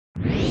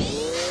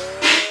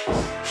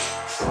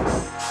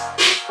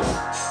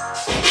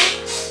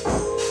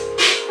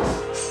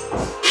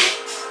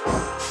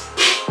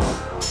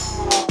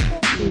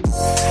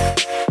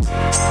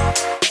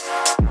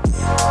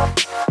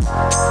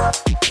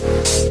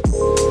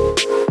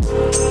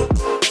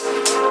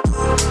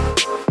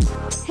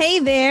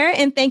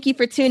there, and thank you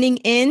for tuning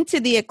in to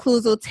the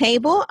Occlusal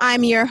Table.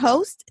 I'm your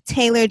host,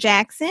 Taylor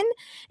Jackson,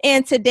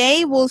 and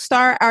today we'll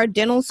start our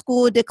dental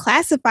school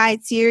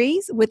Declassified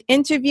series with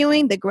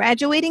interviewing the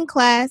graduating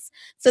class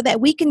so that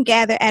we can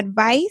gather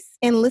advice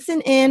and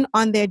listen in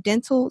on their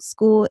dental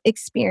school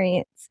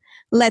experience.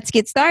 Let's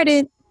get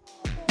started.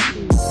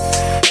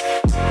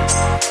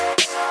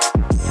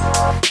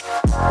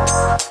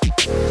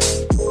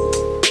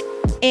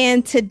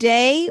 And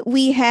today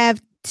we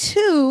have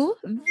two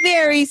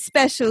very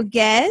special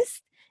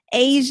guests,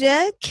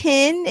 Asia,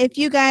 Ken. If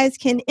you guys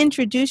can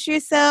introduce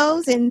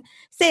yourselves and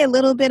say a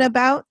little bit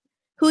about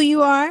who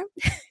you are.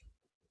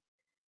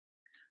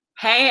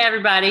 Hey,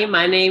 everybody.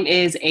 My name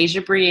is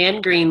Asia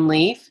Brienne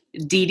Greenleaf,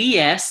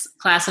 DDS,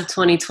 class of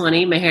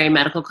 2020, Meharry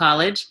Medical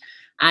College.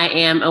 I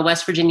am a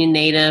West Virginia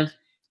native.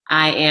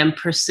 I am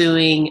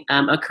pursuing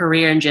a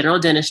career in general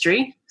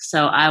dentistry,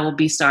 so I will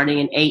be starting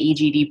an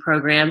AEGD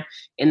program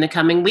in the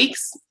coming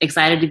weeks.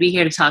 Excited to be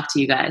here to talk to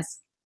you guys.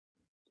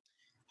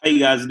 How you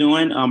guys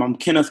doing? I'm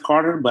Kenneth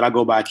Carter, but I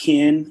go by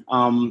Ken.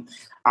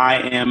 I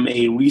am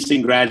a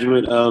recent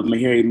graduate of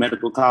Meharry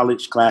Medical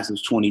College, class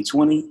of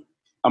 2020.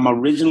 I'm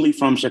originally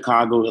from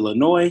Chicago,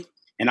 Illinois,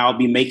 and I'll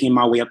be making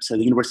my way up to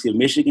the University of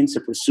Michigan to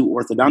pursue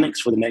orthodontics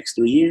for the next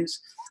 3 years.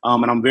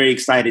 And I'm very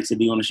excited to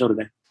be on the show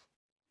today.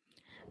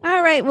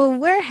 All right. Well,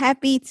 we're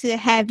happy to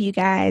have you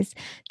guys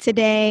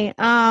today.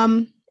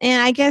 And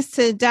I guess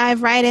to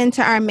dive right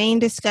into our main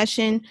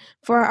discussion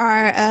for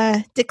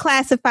our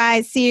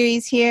Declassified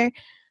series here,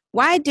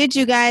 why did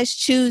you guys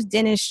choose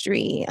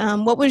dentistry?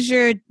 What was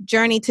your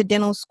journey to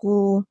dental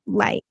school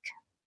like?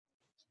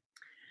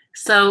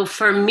 So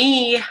for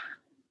me,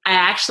 I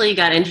actually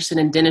got interested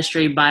in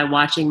dentistry by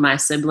watching my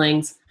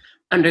siblings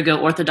undergo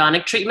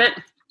orthodontic treatment.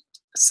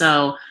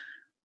 So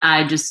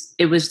I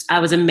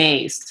was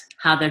amazed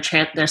how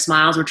their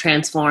smiles were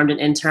transformed, and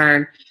in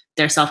turn,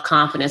 their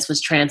self-confidence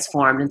was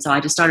transformed. And so I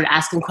just started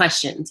asking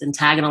questions and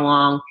tagging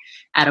along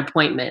at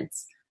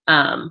appointments.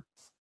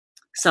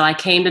 So I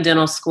came to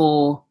dental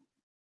school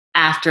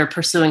after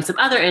pursuing some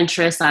other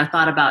interests. I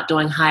thought about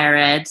doing higher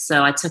ed.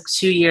 So I took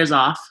 2 years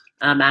off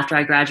after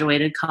I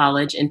graduated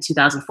college in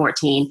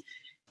 2014.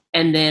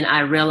 And then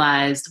I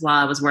realized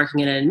while I was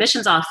working in an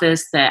admissions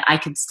office that I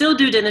could still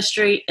do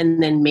dentistry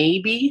and then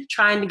maybe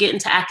trying to get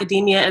into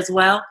academia as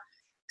well.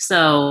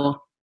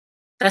 So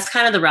that's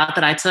kind of the route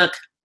that I took.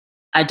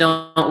 I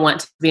don't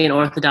want to be an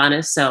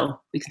orthodontist, so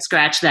we can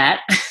scratch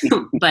that.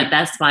 But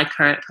that's my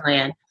current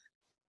plan.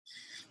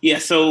 Yeah,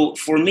 so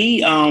for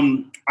me,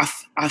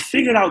 I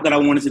figured out that I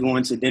wanted to go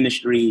into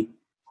dentistry,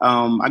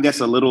 I guess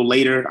a little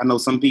later. I know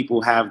some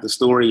people have the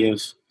story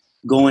of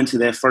going to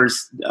their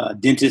first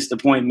dentist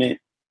appointment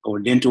or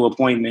dental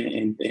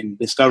appointment and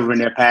discovering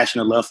their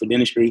passion or love for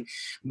dentistry.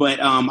 But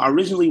I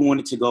originally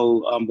wanted to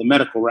go the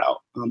medical route,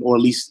 or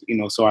at least,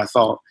 so I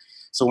thought.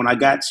 So when I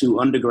got to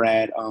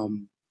undergrad,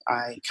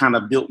 I kind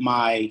of built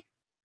my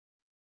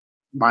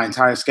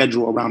entire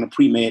schedule around a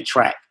pre-med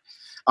track.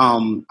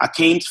 I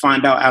came to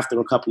find out after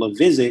a couple of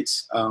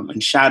visits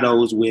and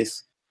shadows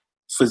with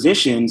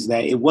physicians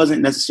that it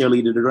wasn't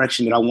necessarily the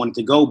direction that I wanted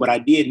to go, but I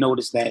did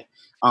notice that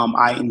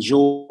I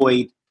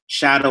enjoyed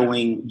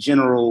shadowing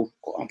general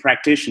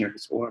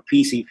practitioners or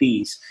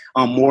PCPs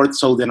more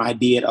so than I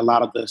did a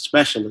lot of the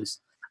specialists.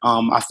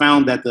 I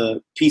found that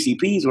the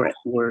PCPs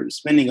were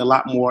spending a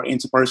lot more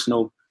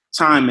interpersonal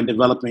time in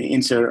developing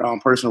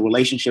interpersonal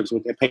relationships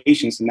with their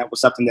patients, and that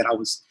was something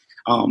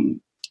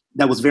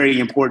that was very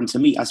important to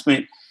me. I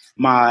spent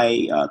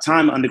my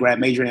time undergrad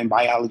majoring in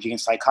biology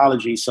and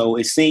psychology, so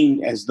it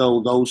seemed as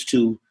though those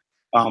two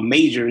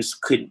majors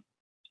could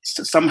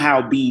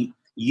somehow be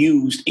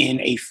used in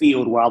a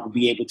field where I would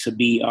be able to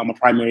be a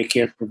primary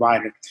care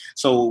provider.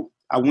 So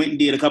I went and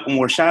did a couple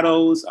more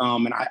shadows,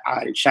 and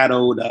I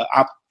shadowed an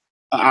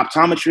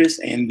optometrist,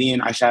 and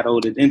then I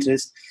shadowed a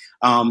dentist.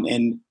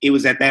 And it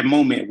was at that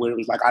moment where it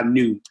was like I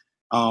knew.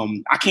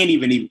 I can't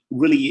even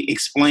really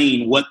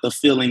explain what the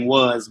feeling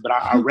was, but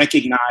I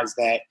recognized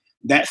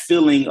that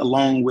feeling,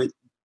 along with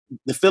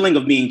the feeling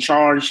of being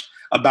charged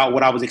about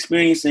what I was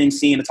experiencing,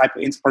 seeing the type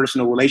of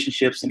interpersonal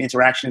relationships and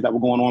interactions that were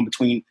going on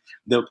between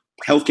the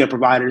healthcare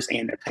providers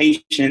and their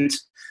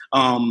patients,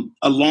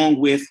 along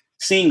with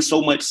seeing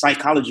so much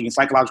psychology and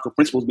psychological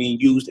principles being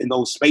used in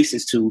those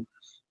spaces to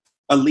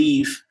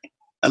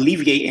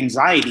alleviate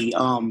anxiety.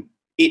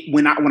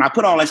 When I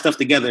put all that stuff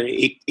together,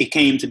 it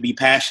came to be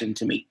passion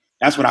to me.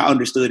 That's what I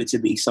understood it to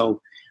be.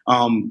 So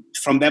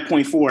from that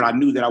point forward, I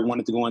knew that I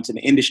wanted to go into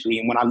the industry.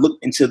 And when I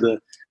looked into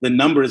the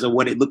numbers of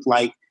what it looked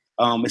like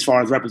as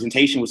far as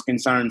representation was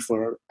concerned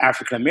for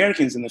African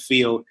Americans in the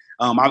field,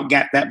 I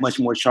got that much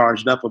more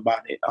charged up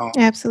about it.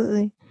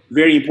 Absolutely.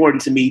 Very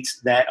important to me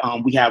that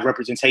we have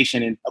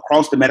representation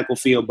across the medical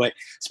field, but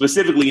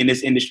specifically in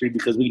this industry,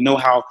 because we know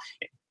how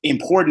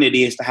important it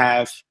is to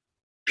have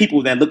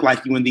people that look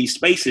like you in these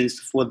spaces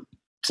for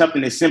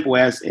something as simple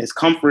as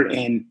comfort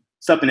and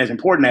something as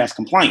important as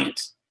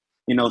compliance.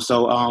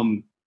 So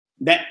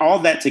that all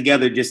that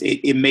together just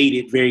it made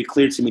it very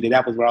clear to me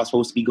that was where I was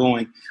supposed to be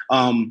going.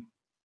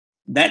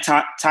 that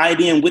tied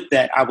in with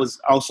that, I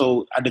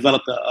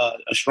developed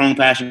a strong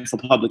passion for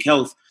public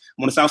health.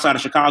 On the south side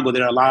of Chicago,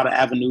 there are a lot of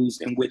avenues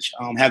in which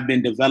have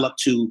been developed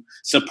to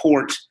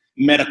support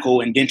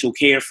medical and dental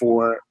care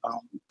for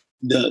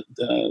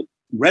the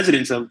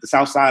residents of the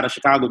south side of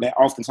Chicago that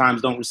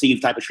oftentimes don't receive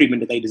the type of treatment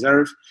that they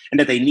deserve and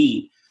that they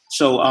need.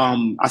 So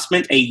I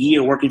spent a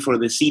year working for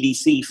the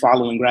CDC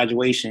following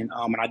graduation,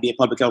 and I did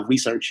public health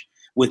research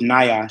with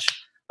NIOSH.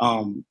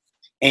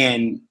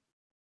 And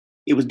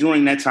it was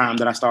during that time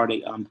that I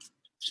started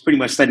pretty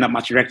much setting up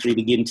my trajectory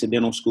to get into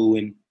dental school.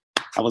 And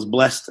I was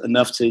blessed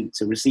enough to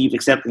receive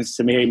acceptance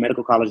to Mary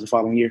Medical College the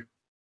following year.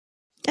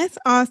 That's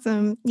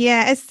awesome.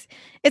 Yeah,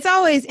 it's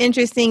always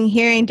interesting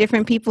hearing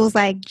different people's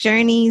like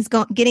journeys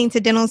getting to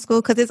dental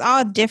school, because it's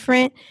all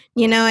different,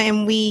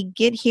 and we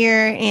get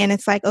here and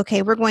it's like,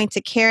 okay, we're going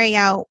to carry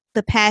out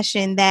the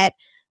passion that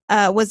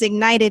was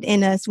ignited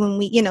in us when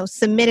we,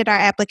 submitted our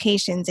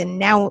applications. And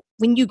now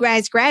when you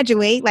guys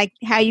graduate, like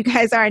how you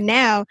guys are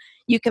now,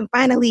 you can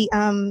finally,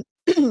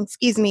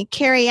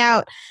 carry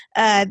out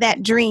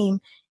that dream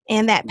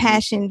and that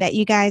passion that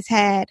you guys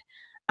had.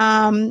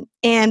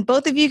 And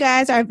both of you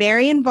guys are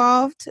very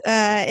involved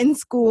in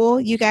school.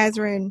 You guys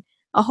were in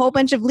a whole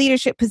bunch of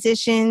leadership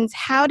positions.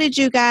 How did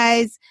you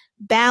guys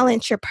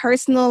balance your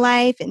personal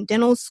life and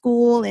dental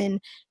school? And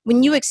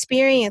when you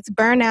experienced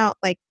burnout,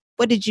 like,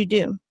 what did you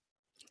do?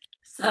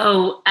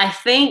 So I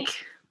think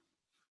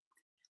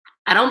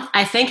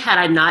had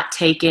I not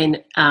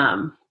taken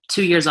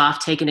 2 years off,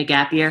 taken a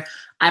gap year,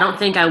 I don't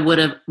think I would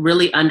have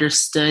really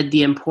understood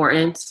the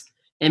importance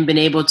and been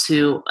able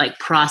to like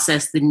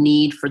process the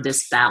need for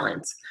this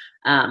balance.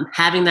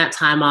 Having that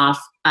time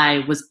off, I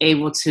was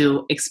able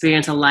to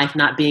experience a life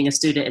not being a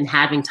student and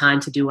having time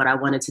to do what I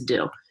wanted to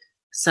do.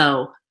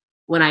 So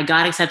when I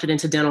got accepted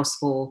into dental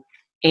school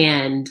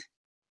and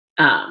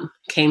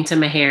came to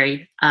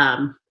Meharry,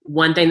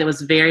 one thing that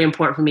was very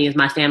important for me is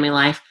my family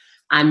life.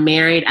 I'm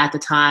married at the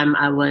time.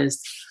 I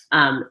was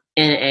in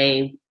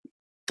a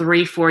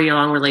 3-4 year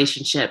long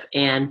relationship,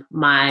 and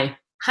my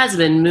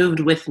husband moved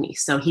with me.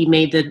 So he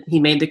made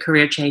the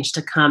career change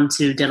to come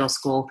to dental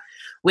school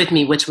with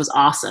me, which was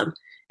awesome.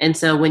 And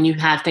so when you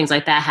have things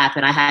like that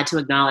happen, I had to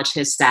acknowledge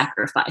his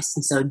sacrifice.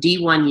 And so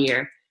D1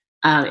 year,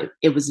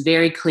 it was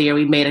very clear.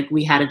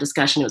 We had a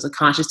discussion. It was a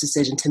conscious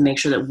decision to make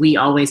sure that we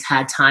always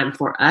had time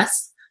for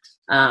us.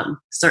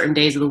 Certain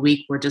days of the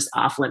week were just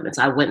off limits.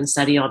 I wouldn't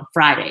study on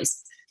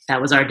Fridays.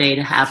 That was our day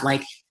to have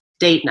like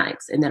date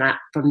nights. And then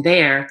from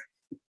there,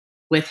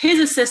 with his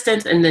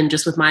assistance and then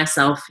just with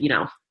myself,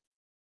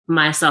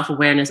 my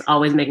self-awareness,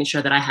 always making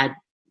sure that I had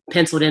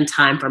penciled in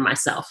time for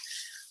myself.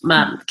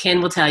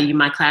 Ken will tell you,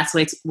 my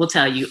classmates will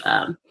tell you,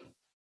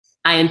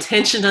 I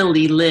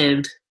intentionally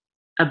lived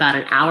about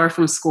an hour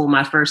from school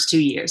my first 2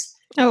 years.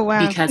 Oh,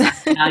 wow. Because I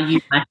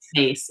valued my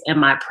space and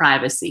my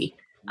privacy.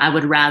 I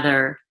would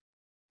rather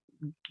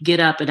get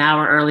up an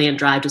hour early and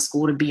drive to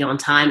school to be on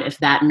time if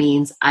that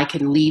means I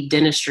can leave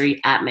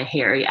dentistry at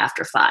Meharry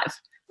after 5.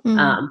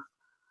 Mm-hmm.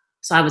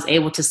 So I was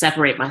able to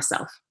separate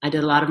myself. I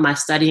did a lot of my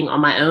studying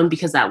on my own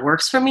because that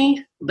works for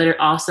me, but it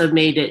also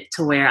made it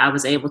to where I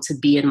was able to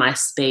be in my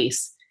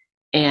space.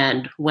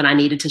 And when I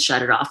needed to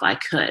shut it off, I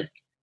could.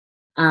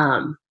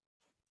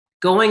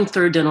 Going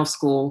through dental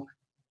school,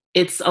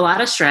 it's a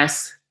lot of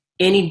stress.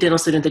 Any dental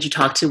student that you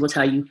talk to will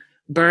tell you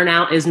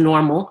burnout is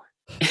normal.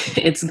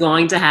 It's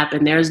going to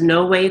happen. There's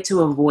no way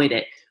to avoid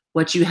it.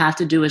 What you have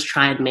to do is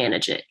try and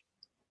manage it.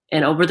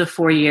 And over the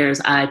 4 years,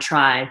 I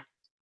tried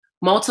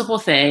multiple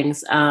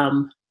things.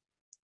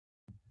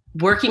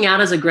 Working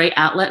out is a great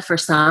outlet for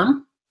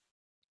some.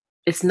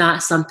 It's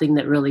not something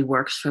that really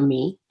works for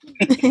me.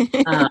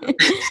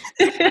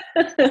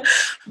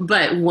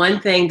 But one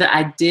thing that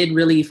I did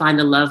really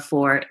find a love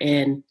for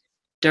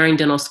during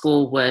dental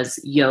school was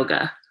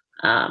yoga.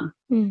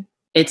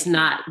 It's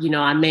not,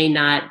 I may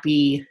not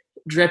be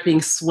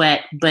dripping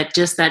sweat, but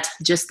just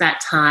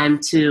that time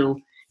to,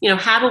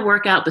 have a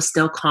workout, but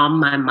still calm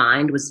my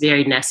mind was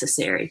very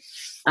necessary.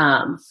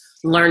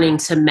 Learning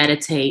to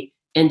meditate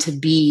and to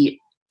be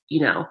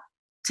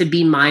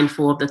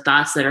mindful of the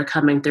thoughts that are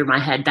coming through my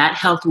head. That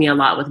helped me a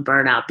lot with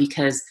burnout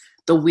because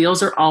the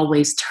wheels are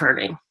always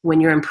turning. When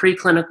you're in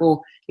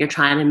preclinical, you're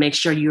trying to make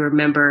sure you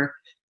remember,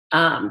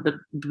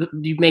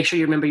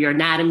 your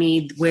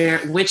anatomy,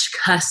 which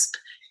cusp,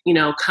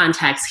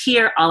 contacts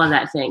here, all of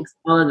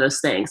those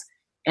things.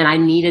 And I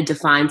needed to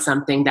find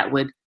something that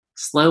would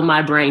slow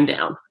my brain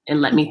down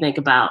and let me think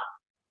about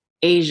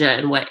Asia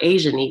and what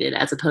Asia needed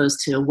as opposed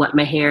to what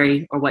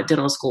Meharry or what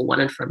dental school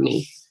wanted from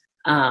me.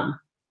 I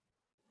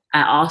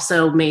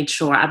also made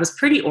sure I was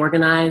pretty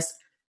organized.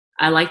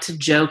 I like to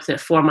joke that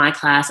for my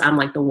class, I'm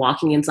like the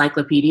walking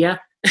encyclopedia.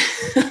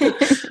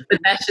 But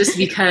that's just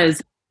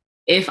because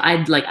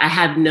I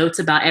have notes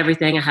about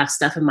everything. I have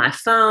stuff in my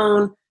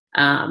phone.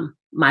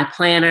 My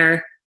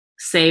planner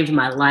saved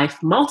my life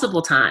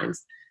multiple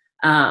times.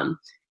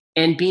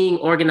 And being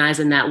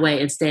organized in that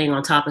way and staying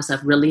on top of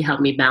stuff really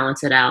helped me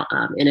balance it out,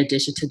 in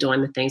addition to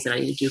doing the things that I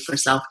need to do for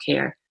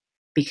self-care.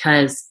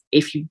 Because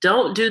if you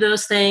don't do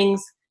those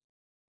things,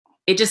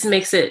 it just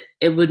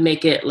would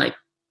make it like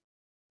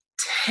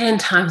 10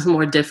 times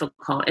more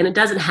difficult. And it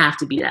doesn't have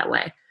to be that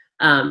way.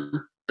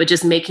 But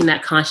just making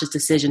that conscious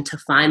decision to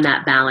find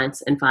that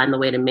balance and find the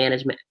way to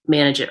manage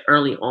it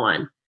early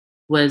on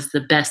was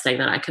the best thing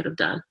that I could have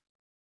done.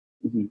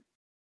 Mm-hmm.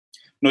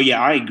 No,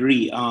 yeah, I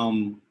agree.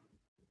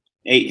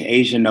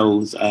 Asia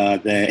knows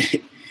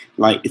that,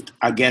 like,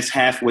 I guess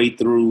halfway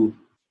through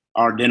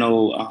our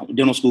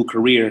dental school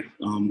career,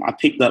 I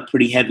picked up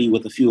pretty heavy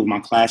with a few of my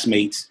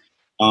classmates.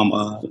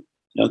 A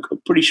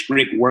pretty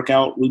strict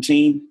workout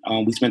routine.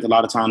 We spent a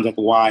lot of times at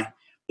the Y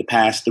the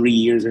past 3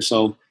 years or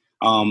so.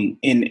 And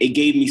it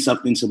gave me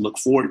something to look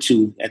forward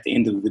to at the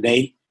end of the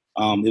day.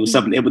 It was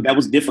something that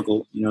was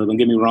difficult. Don't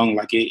get me wrong.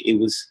 Like it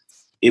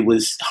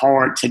was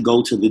hard to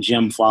go to the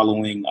gym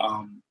following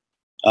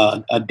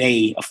a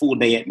full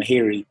day at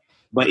Meharry,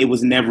 but it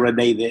was never a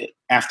day that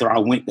after I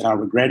went that I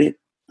regretted.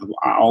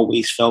 I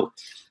always felt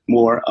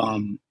more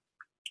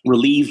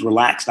relieved,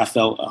 relaxed. I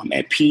felt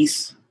at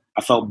peace.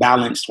 I felt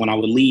balanced when I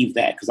would leave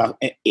that, because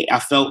I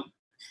felt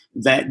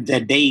that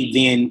that day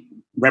then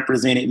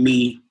represented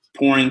me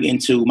pouring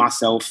into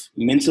myself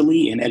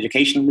mentally and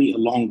educationally,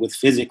 along with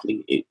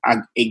physically.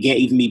 It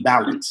gave me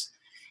balance,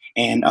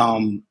 and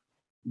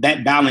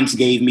that balance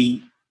gave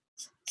me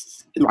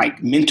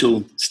like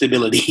mental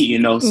stability,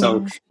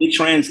 So it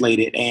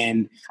translated,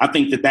 and I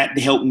think that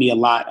helped me a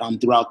lot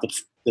throughout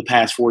the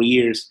past 4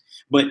 years.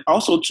 But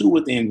also too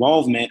with the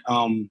involvement,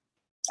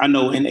 I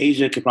know, and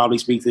Asia could probably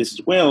speak to this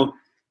as well.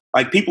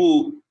 Like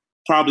people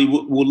probably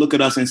will look at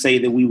us and say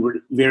that we were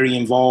very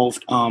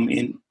involved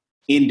in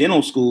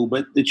dental school,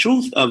 but the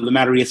truth of the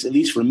matter is, at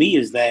least for me,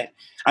 is that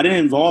I didn't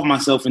involve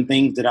myself in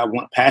things that I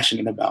wasn't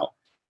passionate about.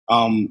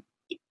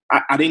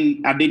 I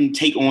didn't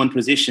take on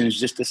positions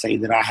just to say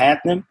that I had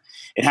them.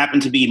 It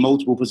happened to be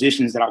multiple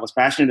positions that I was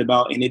passionate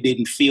about, and it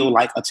didn't feel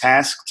like a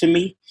task to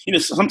me.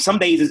 Some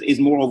days is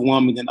more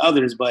overwhelming than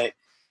others, but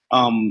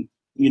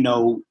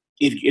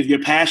if you're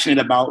passionate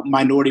about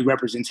minority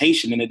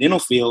representation in the dental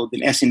field,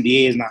 then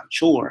SNDA is not a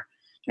chore.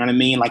 You know what I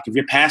mean? Like if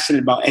you're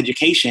passionate about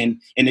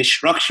education and its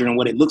structure and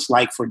what it looks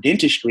like for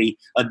dentistry,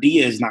 a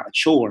DIA is not a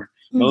chore.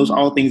 Mm-hmm. Those are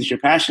all things that you're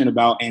passionate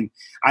about. And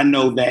I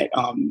know that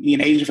me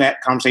and Asia have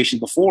had conversations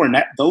before, and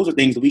that those are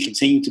things that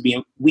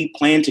we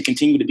plan to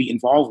continue to be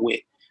involved with,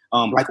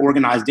 like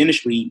organized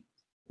dentistry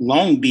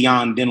long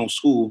beyond dental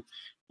school.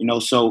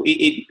 So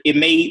it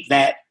made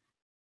that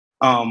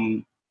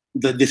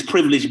this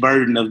privileged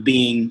burden of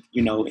being,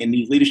 in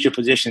these leadership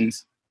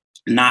positions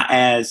not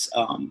as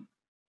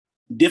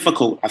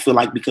difficult, I feel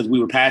like, because we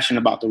were passionate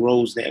about the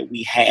roles that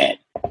we had.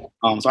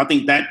 So I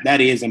think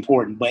that is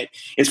important. But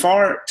as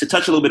far to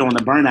touch a little bit on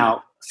the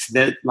burnout,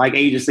 that, like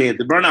Asia said,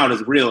 the burnout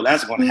is real.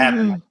 That's going to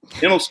happen. Like,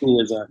 dental school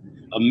is a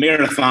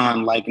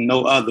marathon like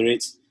no other.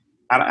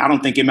 I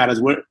don't think it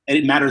matters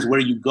where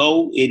you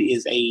go. It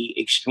is a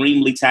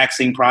extremely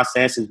taxing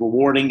process. It's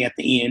rewarding at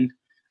the end.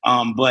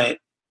 But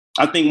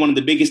I think one of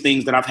the biggest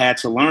things that I've had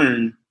to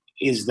learn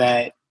is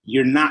that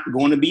you're not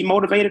going to be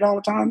motivated all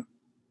the time.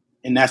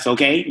 And that's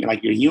okay.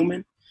 Like, you're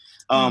human.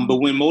 But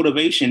when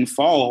motivation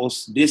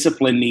falls,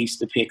 discipline needs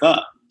to pick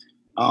up.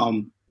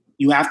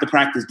 You have to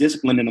practice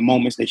discipline in the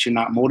moments that you're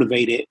not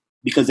motivated,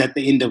 because at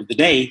the end of the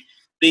day,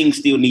 things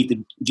still need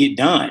to get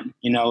done,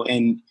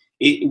 and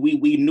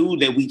we knew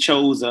that we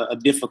chose a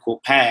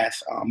difficult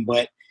path.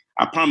 But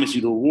I promise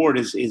you, the reward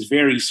is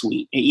very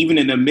sweet. And even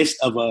in the midst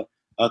of a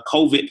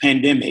COVID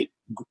pandemic,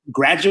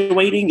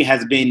 graduating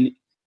has been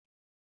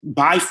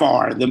by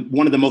far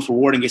one of the most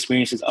rewarding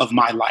experiences of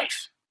my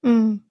life.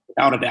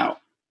 Without a doubt.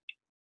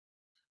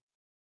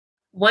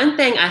 One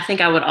thing I think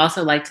I would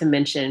also like to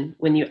mention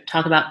when you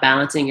talk about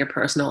balancing your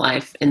personal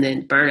life and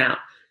then burnout,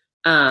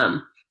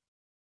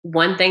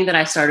 one thing that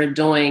I started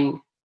doing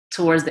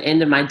towards the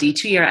end of my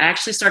D2 year, I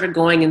actually started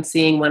going and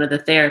seeing one of the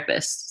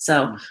therapists.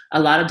 So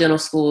a lot of dental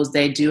schools,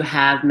 they do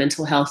have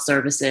mental health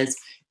services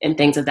and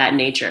things of that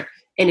nature.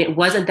 And it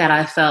wasn't that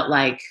I felt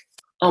like,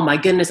 oh my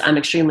goodness, I'm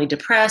extremely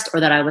depressed, or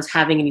that I was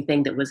having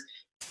anything that was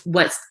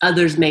what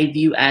others may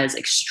view as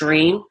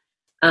extreme.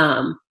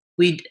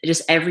 We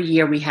just, every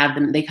year we have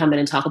them, they come in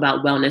and talk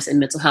about wellness and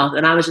mental health.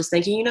 And I was just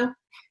thinking,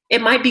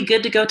 it might be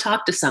good to go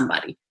talk to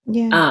somebody.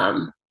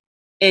 Yeah.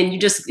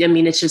 And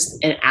it's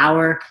just an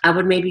hour. I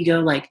would maybe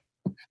go like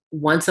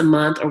once a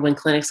month, or when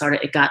clinic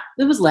started,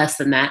 it was less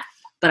than that.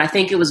 But I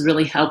think it was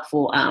really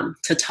helpful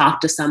to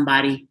talk to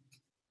somebody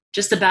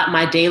just about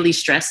my daily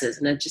stresses.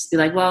 And I'd just be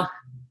like, well,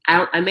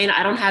 I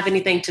don't have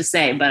anything to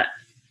say, but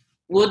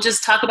we'll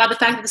just talk about the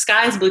fact that the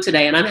sky is blue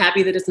today and I'm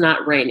happy that it's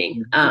not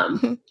raining.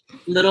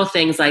 Little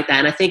things like that.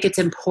 And I think it's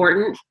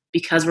important,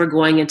 because we're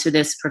going into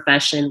this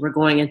profession, we're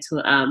going into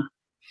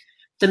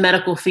the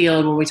medical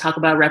field. When we talk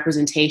about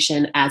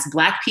representation as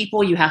Black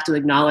people, you have to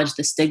acknowledge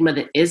the stigma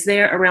that is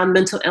there around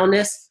mental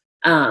illness.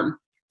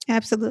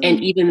 Absolutely.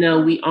 And even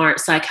though we aren't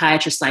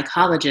psychiatrists,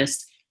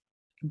 psychologists,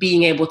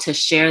 being able to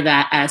share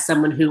that as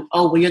someone who,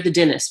 you're the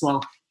dentist.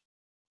 Well,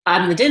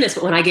 I'm the dentist,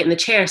 but when I get in the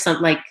chair,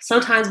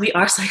 sometimes we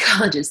are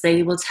psychologists.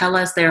 They will tell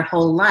us their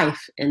whole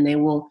life, and they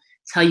will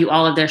tell you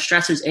all of their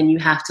stressors, and you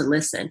have to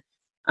listen.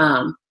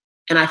 And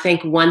I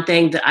think one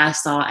thing that I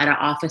saw at an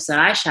office that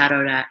I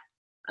shadowed at,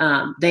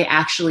 they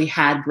actually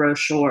had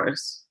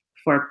brochures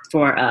for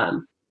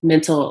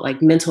mental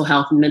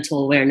health and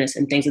mental awareness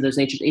and things of those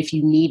nature. If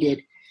you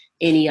needed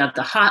any of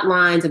the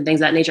hotlines and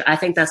things of that nature, I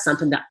think that's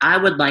something that I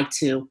would like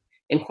to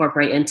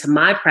incorporate into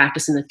my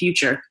practice in the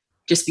future,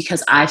 just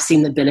because I've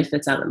seen the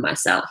benefits of it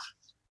myself.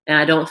 And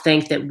I don't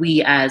think that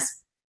we as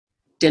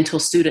dental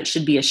students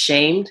should be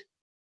ashamed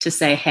to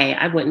say, hey,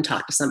 I went and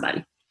talked to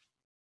somebody.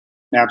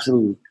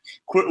 Absolutely.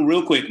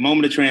 Real quick,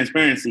 moment of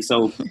transparency.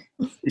 So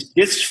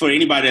just for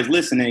anybody that's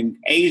listening,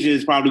 Asia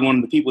is probably one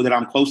of the people that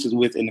I'm closest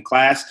with in the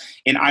class.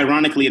 And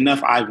ironically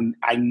enough,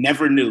 I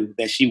never knew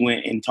that she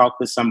went and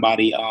talked to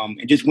somebody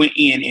and just went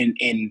in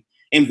and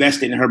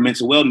invested in her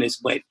mental wellness.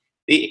 But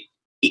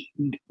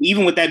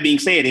even with that being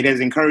said, it has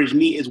encouraged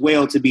me as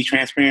well to be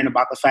transparent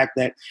about the fact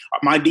that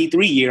my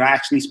D3 year, I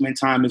actually spent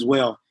time as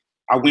well.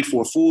 I went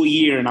for a full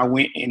year and I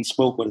went and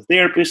spoke with a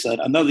therapist,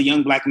 another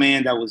young Black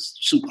man that was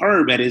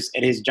superb at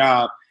his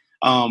job.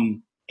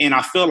 And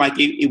I feel like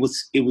it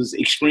was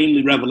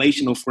extremely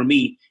revelational for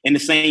me in the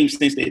same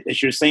sense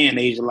that you're saying,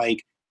 Asia,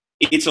 like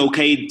it's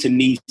okay to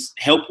need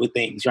help with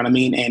things, you know what I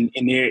mean? And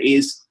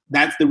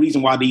that's the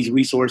reason why these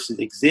resources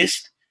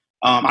exist.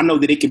 I know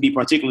that it can be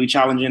particularly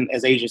challenging,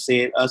 as Asia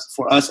said,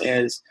 for us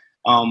as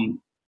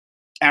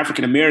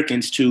African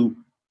Americans to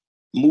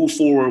move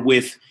forward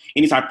with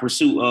any type of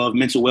pursuit of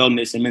mental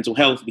wellness and mental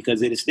health,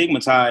 because it is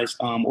stigmatized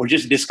or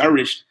just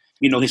discouraged,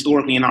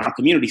 historically in our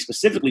community,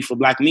 specifically for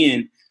Black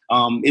men.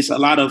 It's a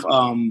lot of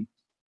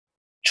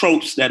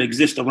tropes that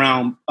exist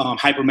around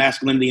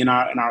hypermasculinity in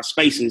our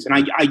spaces.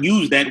 And I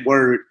use that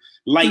word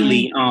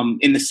lightly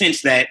in the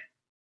sense that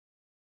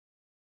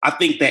I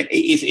think that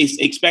it's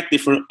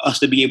expected for us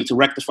to be able to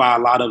rectify a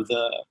lot of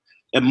the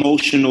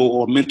emotional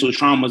or mental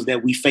traumas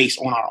that we face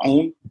on our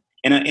own.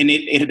 And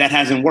that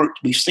hasn't worked.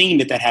 We've seen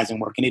that hasn't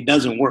worked, and it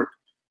doesn't work,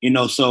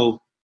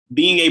 So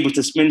being able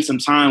to spend some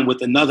time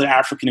with another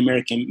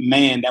African-American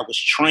man that was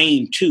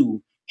trained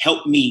to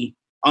help me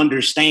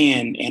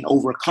understand and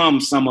overcome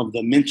some of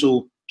the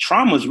mental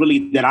traumas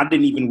really that I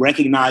didn't even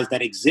recognize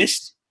that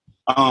exist,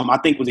 I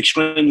think was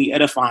extremely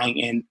edifying.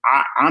 And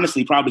I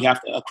honestly probably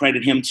have to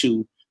accredit him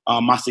to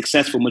my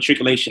successful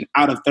matriculation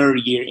out of third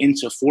year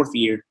into fourth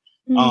year.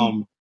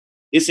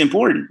 It's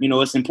important,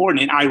 it's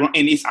important.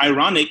 And it's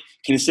ironic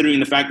considering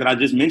the fact that I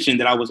just mentioned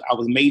that I was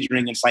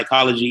majoring in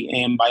psychology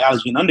and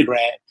biology in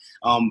undergrad,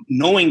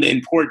 knowing the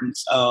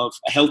importance of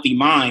a healthy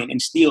mind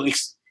and still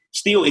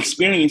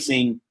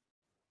experiencing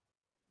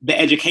the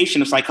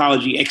education of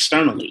psychology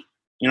externally.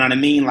 You know what I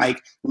mean?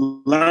 Like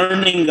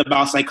learning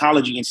about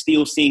psychology and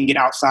still seeing it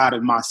outside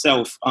of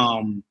myself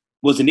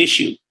was an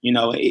issue.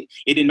 It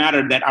didn't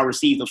matter that I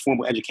received a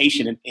formal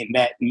education in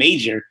that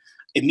major.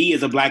 And me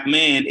as a Black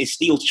man, it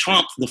still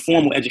trumped the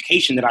formal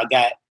education that I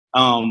got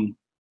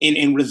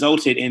and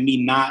resulted in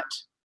me not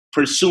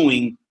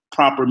pursuing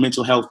proper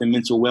mental health and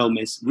mental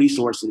wellness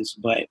resources.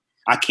 But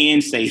I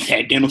can say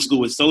that dental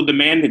school is so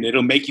demanding,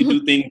 it'll make you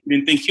do things you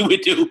didn't think you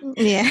would do.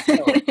 Yeah.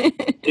 So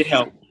it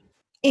helped.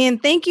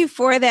 And thank you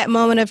for that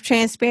moment of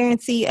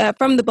transparency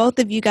from the both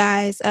of you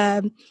guys.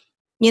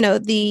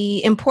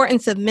 The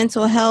importance of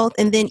mental health,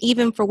 and then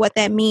even for what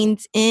that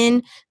means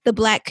in the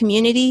Black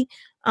community.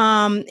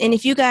 And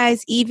if you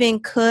guys even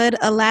could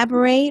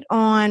elaborate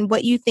on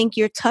what you think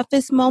your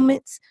toughest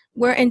moments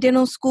were in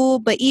dental school,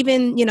 but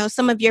even,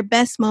 some of your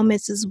best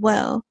moments as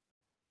well.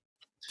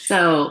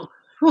 So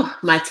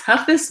my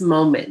toughest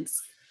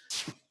moments,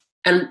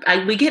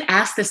 and we get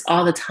asked this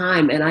all the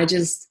time, and I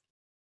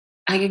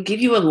could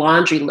give you a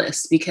laundry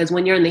list, because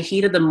when you're in the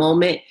heat of the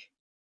moment,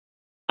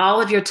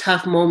 all of your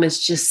tough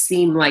moments just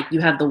seem like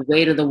you have the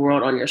weight of the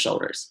world on your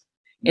shoulders.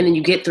 And then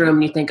you get through them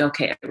and you think,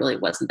 okay, it really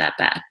wasn't that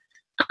bad.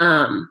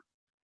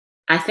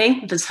 I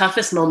think the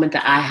toughest moment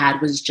that I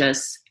had was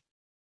just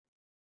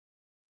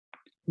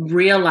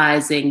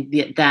realizing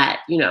that,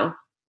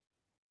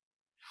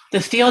 the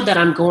field that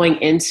I'm going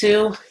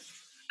into,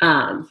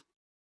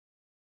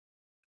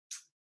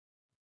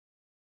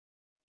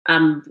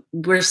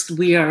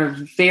 we are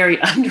very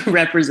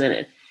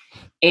underrepresented.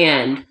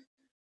 And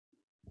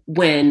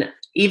when,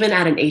 even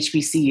at an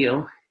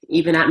HBCU,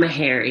 even at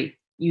Meharry,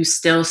 you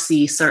still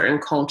see certain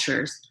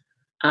cultures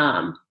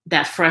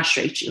that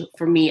frustrate you,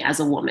 for me as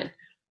a woman.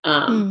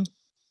 And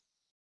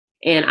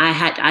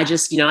I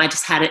just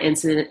had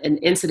an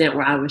incident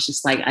where I was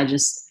just like, I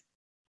just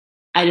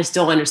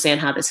don't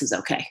understand how this is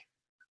okay.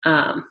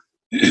 And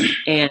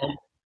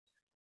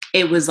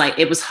it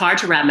was hard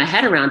to wrap my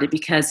head around it,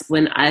 because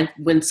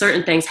when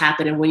certain things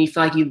happen and when you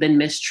feel like you've been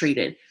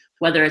mistreated,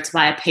 whether it's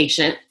by a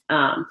patient,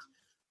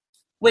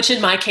 which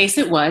in my case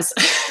it was,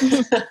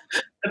 the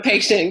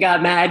patient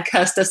got mad,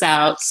 cussed us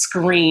out,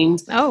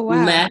 screamed,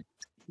 left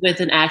with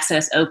an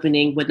access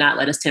opening, would not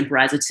let us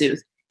temporize a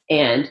tooth.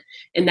 And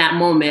in that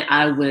moment,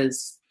 I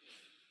was,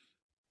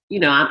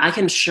 I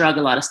can shrug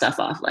a lot of stuff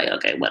off, like,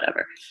 okay,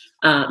 whatever.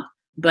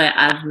 But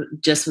I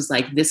just was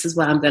like, this is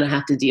what I'm going to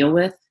have to deal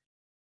with.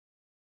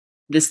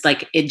 This,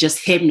 like, it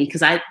just hit me,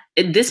 because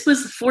this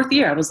was the fourth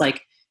year. I was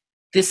like,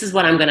 this is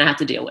what I'm going to have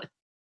to deal with.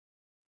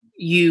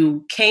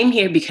 You came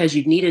here because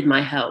you needed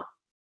my help.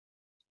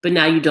 but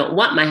now you don't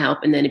want my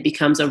help. And then it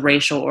becomes a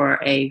racial or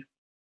a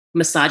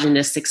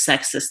misogynistic,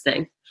 sexist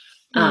thing.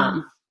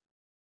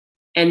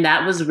 And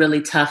that was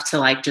really tough to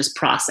like just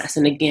process.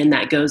 And again,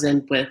 that goes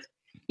in with,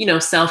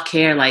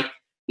 self-care, like,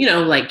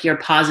 like your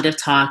positive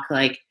talk,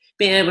 like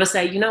being able to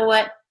say, you know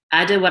what,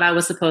 I did what I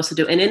was supposed to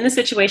do. And in the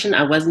situation,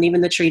 I wasn't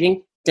even the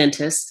treating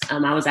dentist.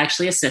 I was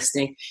actually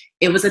assisting.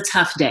 It was a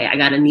tough day. I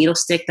got a needle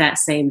stick that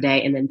same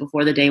day. And then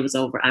before the day was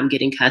over, I'm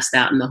getting cussed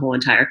out and the whole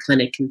entire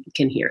clinic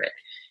can hear it.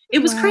 It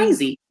was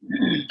crazy.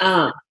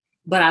 But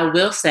I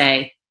will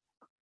say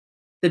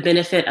the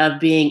benefit of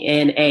being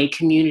in a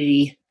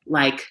community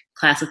like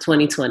class of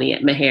 2020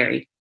 at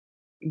Meharry,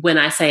 when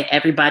I say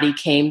everybody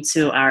came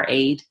to our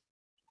aid,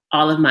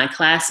 all of my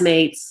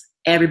classmates,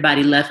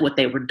 everybody left what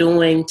they were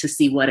doing to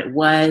see what it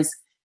was.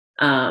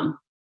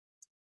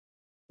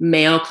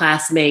 Male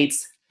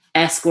classmates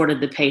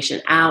escorted the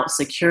patient out.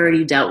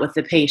 Security dealt with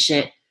the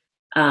patient.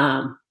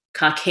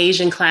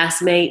 Caucasian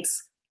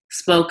classmates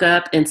spoke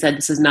up and said,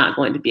 this is not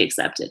going to be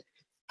accepted.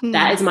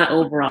 That is my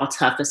overall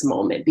toughest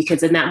moment,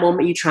 because in that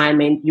moment you try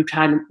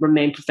and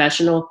remain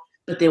professional,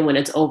 but then when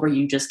it's over,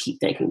 you just keep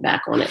thinking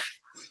back on it.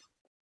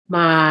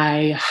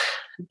 My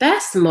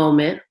best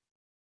moment,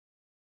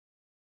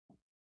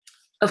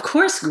 of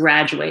course,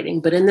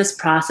 graduating, but in this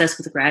process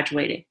with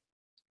graduating,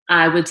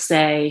 I would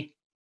say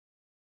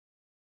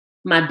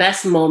my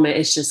best moment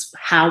is just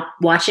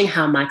watching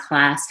how my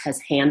class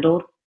has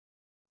handled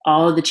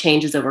all of the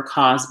changes that were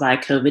caused by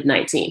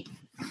COVID-19.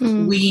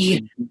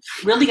 We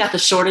really got the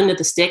short end of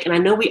the stick, and I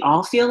know we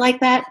all feel like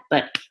that,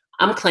 but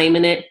I'm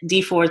claiming it.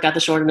 D4s got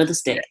the short end of the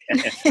stick.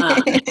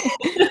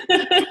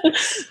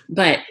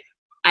 But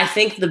I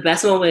think the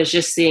best moment is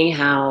just seeing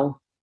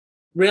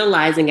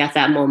realizing at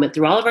that moment,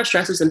 through all of our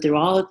stresses and through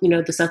all of,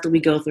 the stuff that we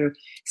go through,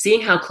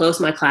 seeing how close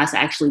my class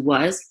actually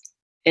was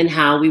and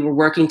how we were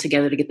working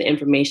together to get the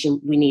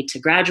information we need to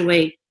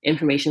graduate,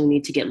 information we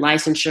need to get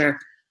licensure,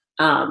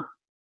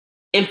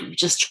 and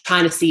just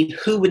trying to see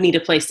who would need a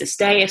place to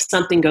stay if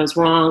something goes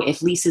wrong,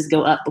 if leases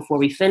go up before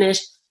we finish.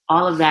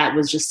 All of that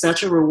was just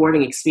such a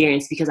rewarding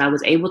experience, because I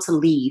was able to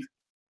leave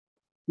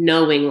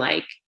knowing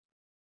like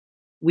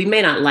we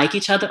may not like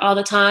each other all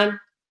the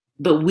time,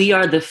 but we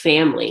are the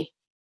family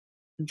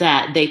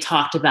that they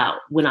talked about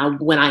when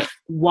I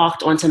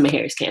walked onto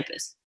Meharry's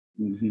campus.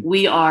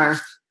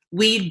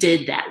 We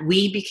did that.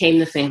 We became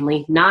the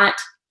family, not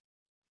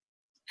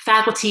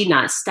faculty,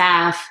 not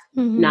staff,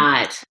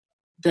 not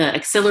the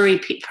auxiliary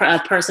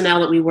personnel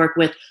that we work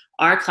with.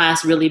 Our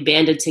class really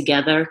banded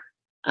together.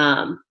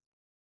 And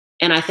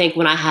I think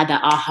when I had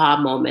that aha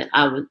moment,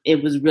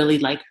 it was really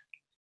like,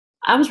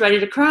 I was ready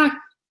to cry.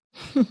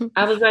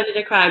 I was ready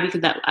to cry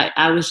because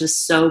I was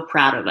just so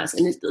proud of us.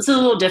 And it's a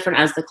little different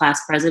as the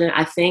class president,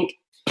 I think.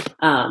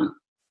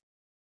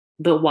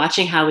 But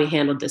watching how we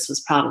handled this was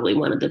probably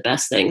one of the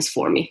best things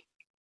for me.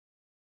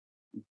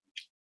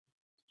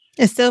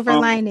 A silver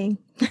lining.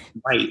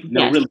 Right.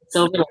 No, really.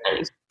 Silver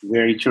lining.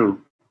 Very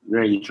true.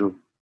 Very true.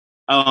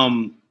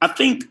 I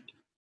think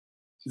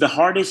the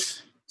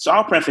hardest, so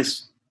I'll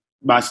preface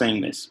by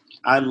saying this.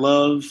 I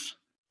love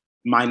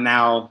my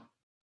now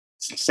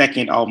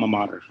second alma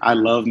mater. I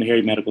love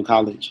Meharry Medical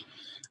College.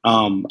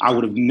 I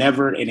would have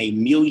never in a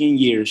million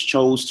years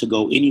chose to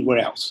go anywhere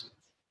else.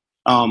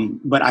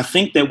 But I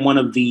think that one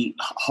of the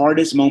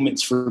hardest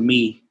moments for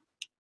me,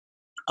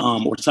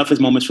 or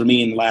toughest moments for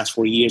me in the last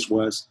 4 years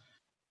was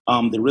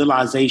the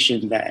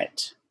realization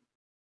that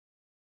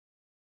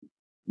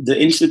the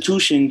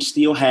institution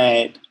still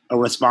had a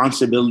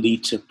responsibility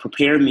to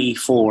prepare me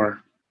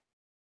for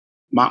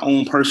my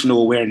own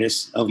personal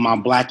awareness of my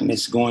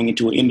Blackness going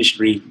into an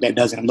industry that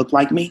doesn't look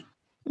like me.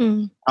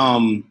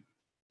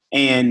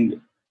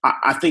 And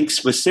I think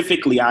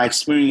specifically I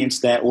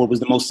experienced that, or was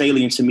the most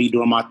salient to me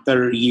during my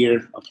third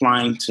year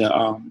applying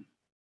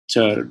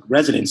to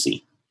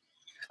residency.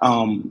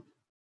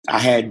 I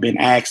had been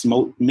asked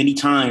many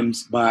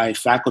times by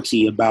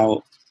faculty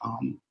about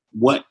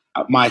what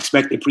my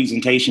expected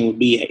presentation would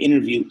be at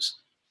interviews.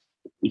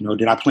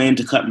 Did I plan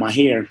to cut my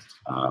hair?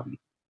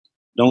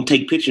 Don't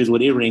take pictures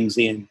with earrings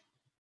in.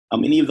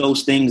 Any of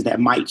those things that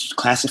might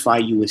classify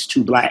you as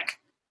too Black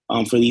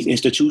for these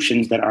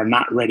institutions that are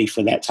not ready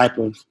for that type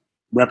of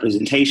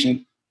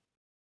representation.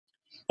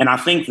 And I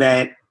think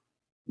that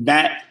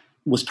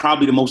was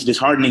probably the most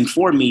disheartening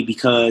for me,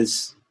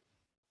 because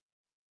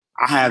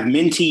I have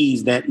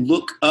mentees that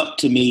look up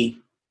to me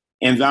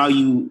and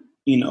value,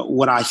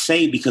 what I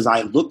say because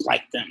I look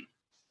like them.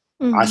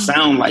 I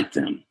sound like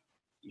them.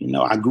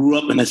 I grew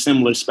up in a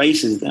similar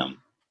space as them.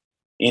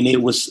 And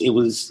it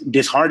was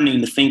disheartening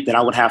to think that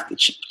I would have to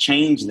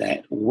change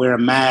that, wear a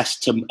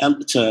mask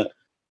to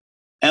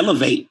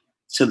elevate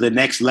to the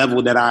next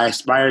level that I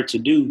aspire to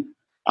do.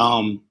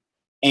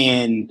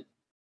 And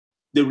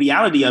the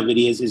reality of it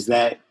is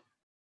that,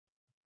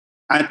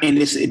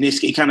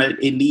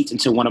 it leads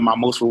into one of my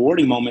most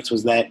rewarding moments,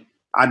 was that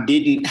I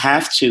didn't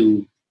have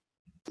to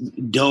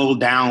dull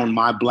down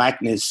my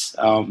Blackness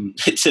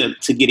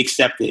to get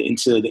accepted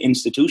into the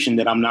institution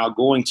that I'm now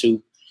going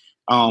to.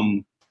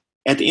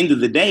 At the end of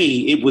the day,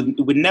 it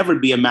would never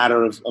be a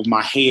matter of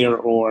my hair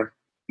or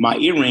my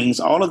earrings,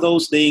 all of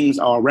those things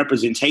are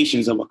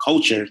representations of a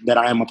culture that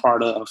I am a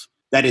part of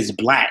that is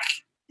Black.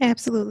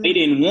 Absolutely. They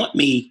didn't want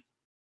me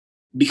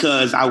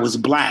because I was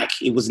Black.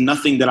 It was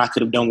nothing that I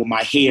could have done with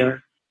my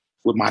hair,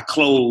 with my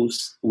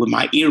clothes, with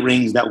my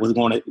earrings that was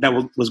going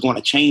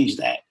to change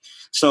that.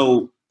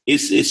 So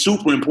it's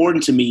super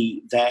important to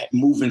me that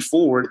moving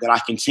forward that I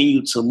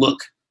continue to look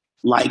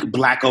like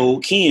Black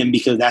old Ken,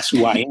 because that's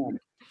who I am.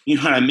 You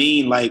know what I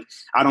mean? Like,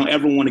 I don't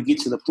ever want to get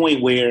to the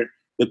point where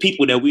the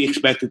people that we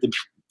expected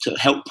to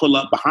help pull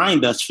up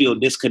behind us feel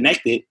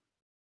disconnected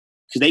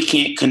because they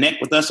can't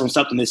connect with us on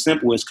something as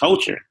simple as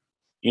culture.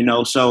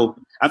 So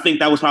I think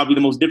that was probably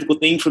the most difficult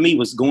thing for me,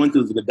 was going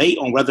through the debate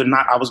on whether or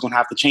not I was going to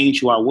have to change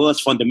who I was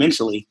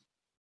fundamentally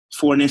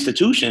for an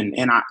institution.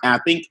 And I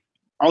think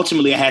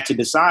ultimately I had to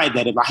decide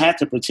that if I had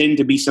to pretend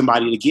to be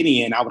somebody to get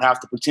in, I would have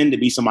to pretend to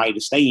be somebody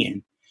to stay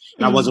in.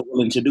 And I wasn't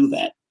willing to do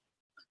that.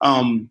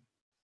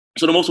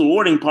 So the most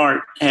rewarding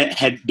part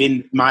had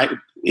been my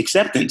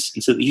acceptance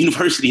into the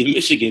University of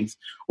Michigan's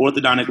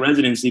orthodontic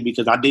residency,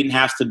 because I didn't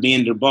have to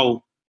bend or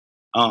bow.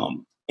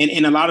 And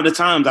a lot of the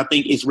times I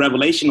think it's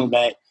revelational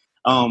that,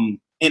 and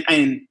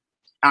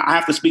I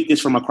have to speak this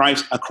from a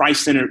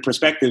Christ-centered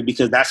perspective,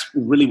 because that's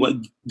really what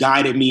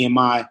guided me in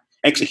my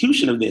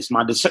execution of this.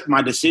 My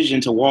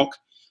decision to walk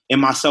in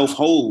myself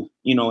whole,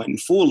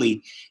 and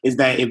fully, is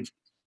that if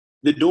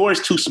the door is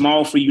too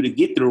small for you to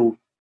get through,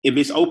 if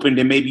it's open,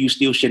 then maybe you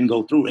still shouldn't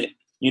go through it.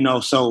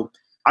 So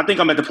I think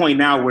I'm at the point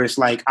now where it's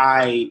like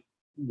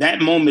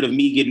that moment of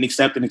me getting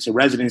accepted into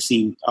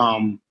residency,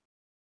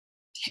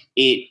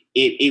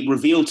 it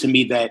revealed to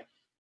me that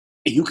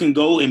you can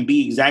go and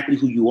be exactly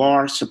who you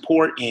are,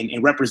 support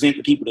and represent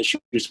the people that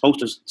you're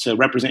supposed to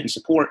represent and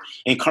support,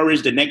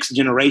 encourage the next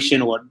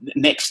generation or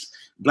next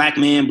Black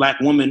man, Black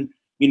woman,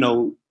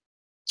 to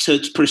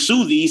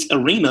pursue these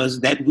arenas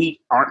that we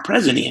aren't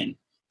present in,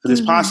 because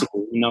it's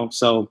possible,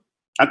 So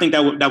I think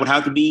that would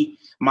have to be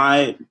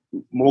one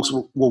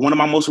of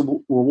my most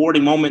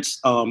rewarding moments,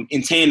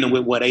 in tandem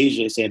with what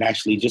Asia said,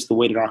 actually, just the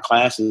way that our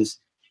class has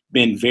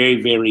been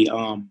very, very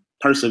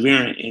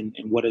perseverant in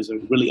what is a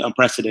really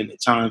unprecedented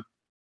time.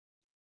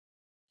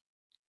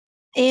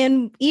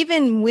 And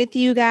even with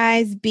you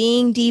guys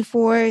being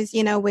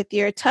D4s, with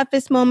your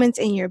toughest moments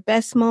and your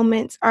best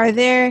moments, are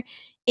there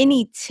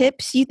any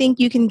tips you think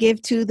you can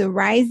give to the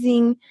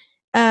rising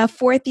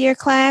fourth year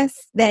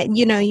class that,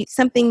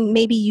 something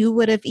maybe you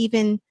would have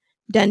even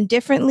done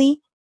differently?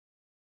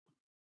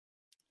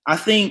 I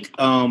think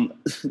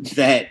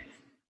that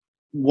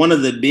one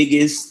of the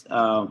biggest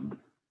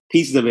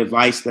pieces of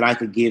advice that I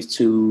could give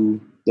to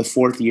the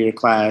fourth year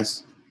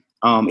class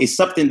is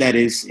something that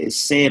is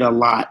said a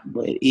lot,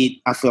 but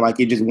I feel like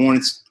it just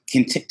warrants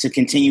to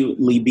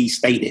continually be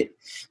stated,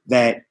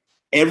 that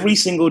every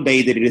single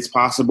day that it is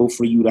possible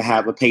for you to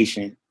have a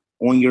patient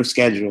on your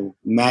schedule,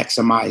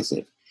 maximize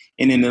it.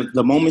 And in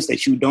the moments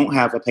that you don't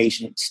have a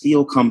patient,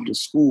 still come to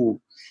school.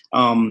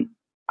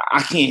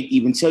 I can't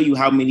even tell you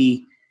how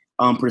many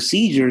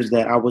procedures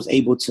that I was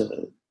able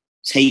to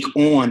take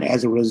on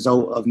as a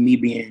result of me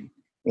being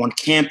on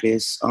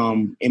campus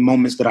in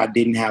moments that I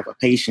didn't have a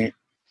patient.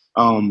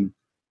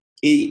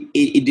 If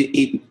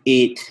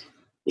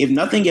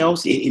nothing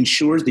else, it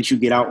ensures that you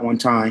get out on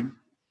time.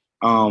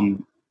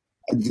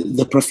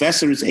 The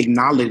professors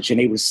acknowledge and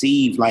they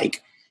receive a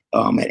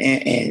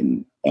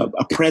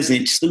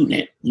present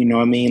student. You know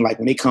what I mean? Like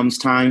when it comes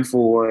time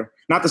for,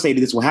 not to say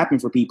that this will happen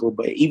for people,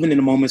 but even in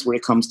the moments where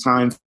it comes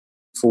time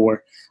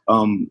for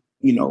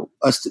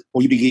for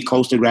you to get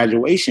close to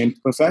graduation,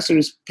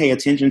 professors pay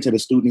attention to the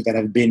students that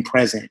have been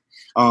present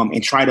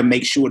and try to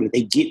make sure that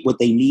they get what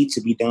they need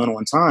to be done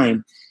on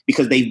time,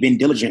 because they've been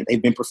diligent,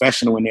 they've been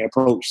professional in their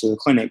approach to the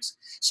clinics.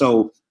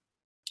 So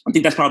I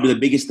think that's probably the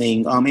biggest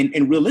thing.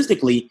 And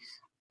realistically,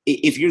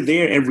 if you're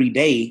there every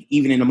day,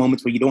 even in the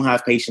moments where you don't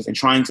have patients, and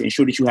trying to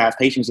ensure that you have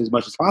patients as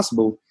much as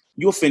possible,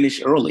 you'll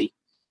finish early.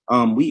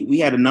 We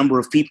had a number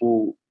of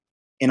people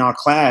in our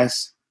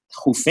class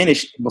who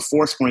finished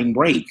before spring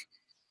break,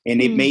 and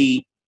it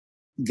made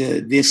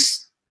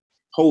this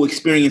whole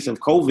experience of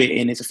COVID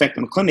and its effect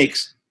on the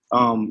clinics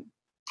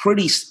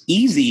pretty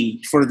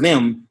easy for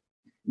them,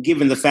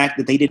 given the fact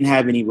that they didn't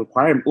have any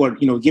requirement, or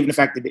given the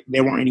fact that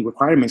there weren't any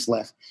requirements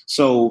left.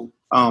 So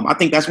I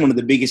think that's one of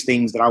the biggest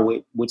things that I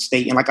would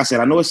state. And like I said,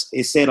 I know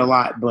it's said a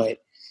lot, but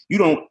you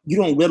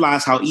don't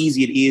realize how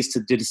easy it is to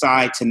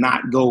decide to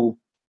not go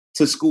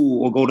to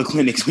school or go to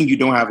clinics when you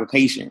don't have a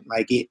patient.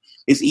 Like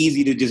it's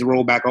easy to just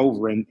roll back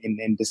over and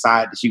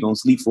decide that you're going to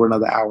sleep for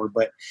another hour.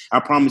 But I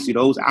promise you,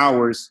 those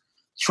hours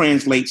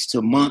translates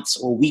to months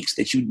or weeks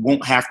that you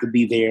won't have to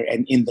be there.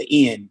 And in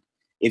the end,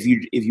 if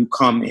you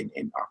come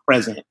and are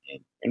present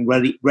and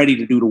ready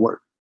to do the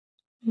work.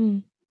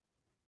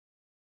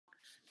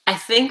 I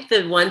think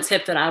the one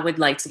tip that I would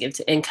like to give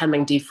to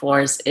incoming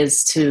D4s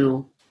is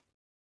to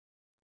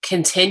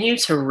continue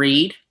to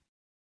read.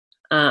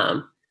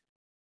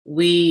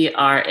 We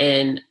are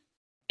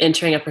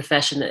entering a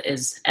profession that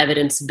is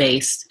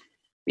evidence-based.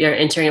 We are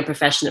entering a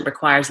profession that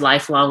requires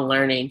lifelong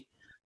learning.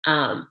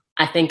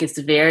 I think it's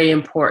very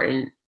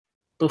important,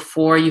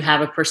 before you have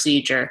a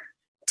procedure,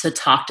 to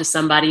talk to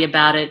somebody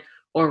about it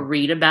or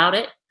read about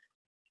it,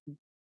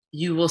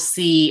 you will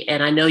see,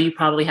 and I know you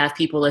probably have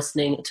people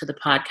listening to the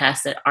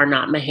podcast that are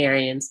not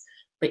Maharians,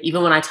 but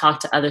even when I talk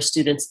to other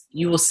students,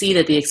 you will see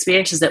that the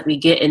experiences that we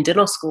get in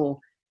dental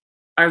school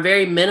are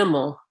very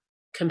minimal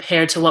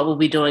compared to what we'll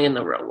be doing in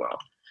the real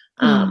world.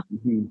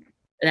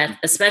 That,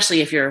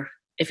 especially if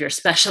you're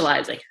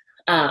specializing,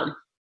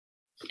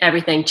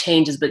 everything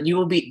changes. But you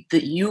will be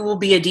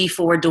a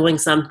D4 doing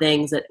some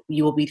things that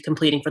you will be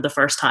completing for the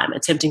first time,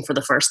 attempting for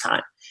the first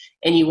time,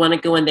 and you want to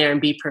go in there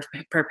and be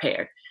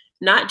prepared.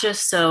 Not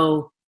just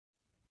so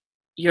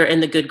you're in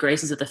the good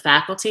graces of the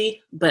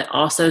faculty, but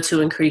also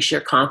to increase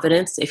your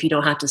confidence. If you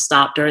don't have to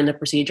stop during the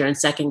procedure and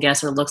second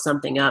guess or look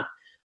something up,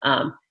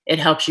 it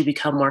helps you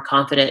become more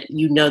confident.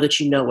 You know that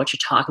you know what you're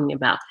talking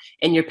about,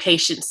 and your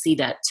patients see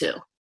that too.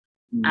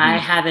 I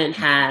haven't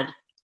had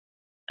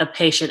a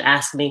patient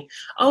ask me,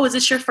 "Oh, is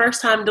this your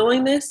first time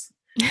doing this?"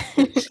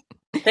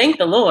 Thank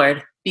the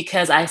Lord,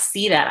 because I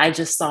see that. I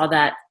just saw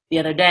that the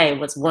other day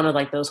was one of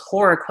like those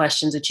horror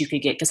questions that you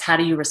could get, because how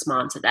do you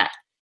respond to that?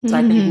 So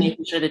I think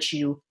making sure that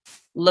you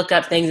look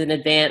up things in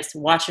advance,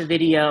 watch a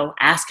video,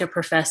 ask a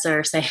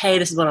professor, say, "Hey,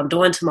 this is what I'm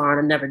doing tomorrow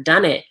and I've never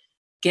done it."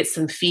 Get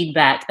some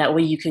feedback. That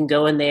way you can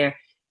go in there.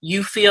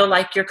 You feel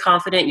like you're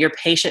confident, your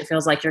patient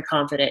feels like you're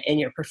confident, and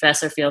your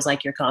professor feels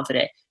like you're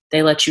confident.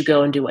 They let you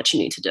go and do what you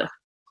need to do.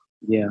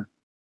 Yeah.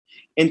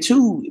 And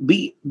two,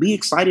 be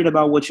excited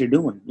about what you're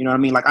doing. You know what I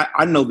mean? Like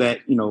I know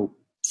that,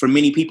 for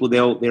many people,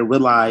 they'll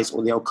realize,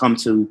 or they'll come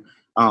to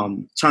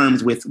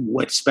terms with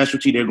what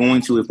specialty they're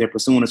going to if they're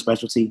pursuing a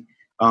specialty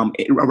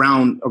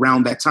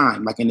around that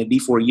time. Like in the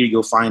D4 year,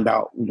 you'll find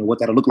out, what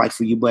that'll look like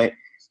for you. But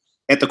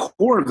at the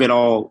core of it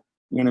all,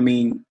 you know what I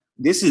mean?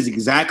 This is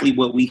exactly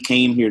what we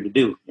came here to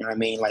do. You know what I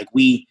mean? Like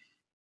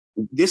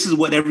this is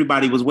what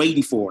everybody was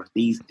waiting for.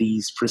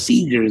 These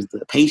procedures,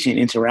 the patient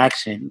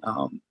interaction,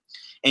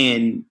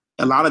 and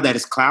a lot of that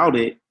is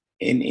clouded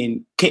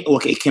and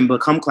it can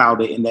become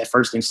clouded in that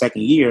first and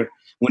second year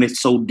when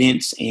it's so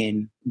dense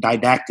and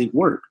didactic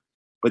work.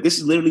 But this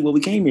is literally what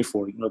we came here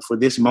for, for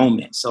this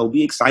moment. So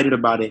be excited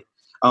about it.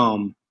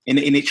 And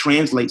it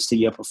translates to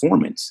your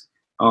performance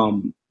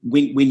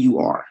when you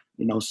are,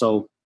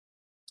 so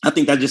I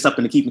think that's just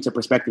something to keep into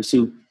perspective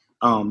too,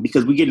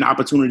 because we get an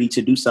opportunity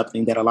to do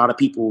something that a lot of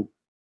people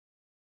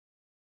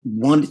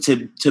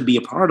wanted to be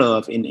a part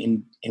of,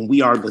 and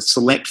we are the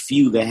select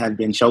few that have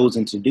been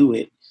chosen to do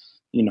it.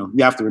 You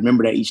have to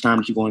remember that each time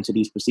that you go into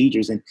these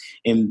procedures, and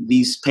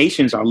these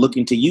patients are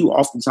looking to you.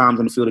 Oftentimes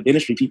in the field of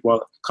dentistry, people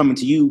are coming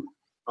to you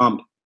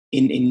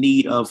in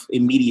need of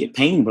immediate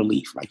pain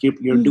relief. Like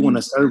you're doing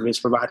a service,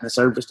 providing a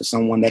service to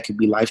someone that could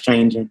be life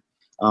changing.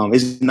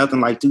 It's nothing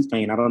like tooth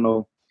pain. I don't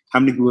know how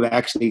many people have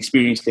actually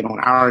experienced it on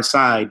our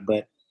side,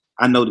 but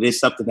I know that it's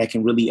something that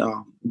can really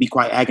be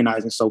quite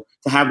agonizing. So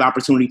to have the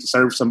opportunity to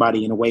serve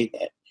somebody in a way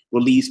that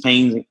relieves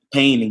pain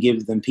and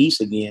gives them peace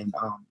again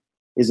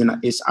is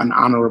an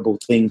honorable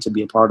thing to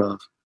be a part of.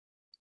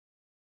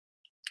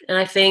 And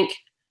I think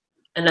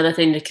another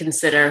thing to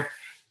consider,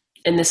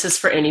 and this is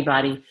for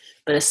anybody,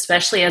 but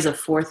especially as a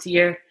fourth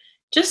year,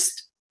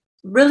 just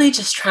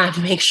try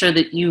to make sure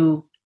that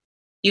you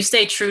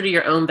stay true to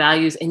your own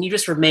values and you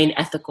just remain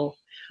ethical.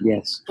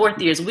 Yes.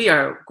 Fourth years, we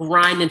are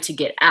grinding to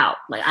get out.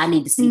 Like, I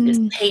need to see this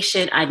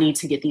patient. I need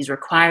to get these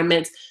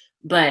requirements,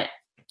 but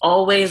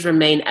always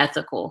remain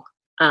ethical.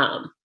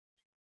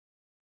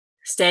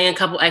 Staying a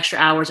couple extra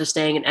hours or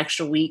staying an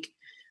extra week,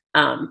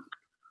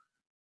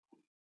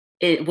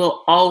 it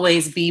will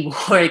always be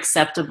more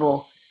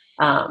acceptable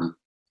than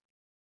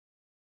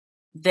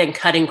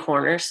cutting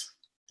corners,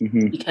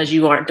 because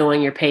you aren't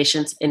doing your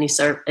patients and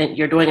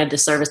you're doing a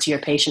disservice to your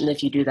patient. And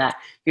if you do that,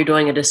 you're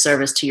doing a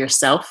disservice to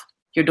yourself.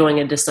 You're doing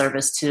a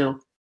disservice to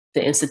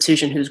the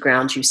institution whose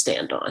grounds you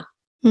stand on.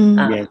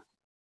 Yeah.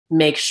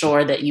 Make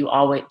sure that you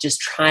always just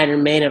try and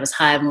remain of as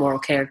high of moral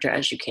character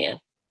as you can.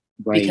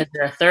 Right. Because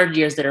there are third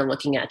years that are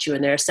looking at you,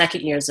 and there are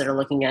second years that are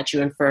looking at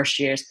you, and first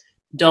years.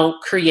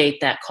 Don't create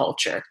that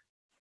culture.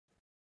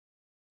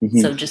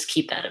 So just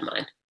keep that in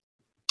mind.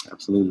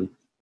 Absolutely.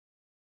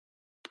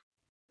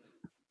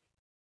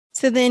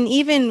 So then,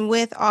 even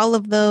with all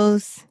of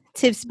those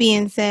tips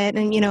being said,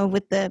 and,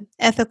 with the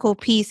ethical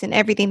piece and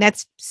everything,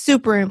 that's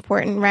super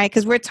important, right?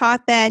 Because we're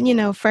taught that,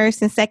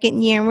 first and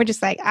second year, and we're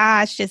just like,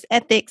 it's just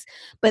ethics.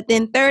 But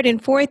then third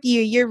and fourth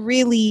year, you're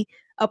really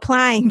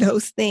applying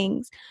those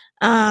things.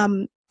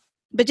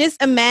 But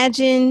just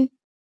imagine,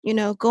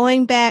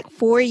 going back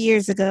 4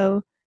 years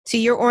ago to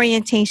your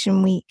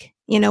orientation week,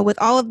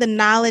 with all of the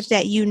knowledge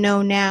that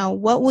now,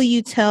 what will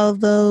you tell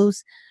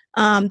those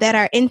that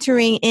are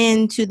entering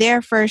into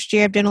their first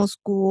year of dental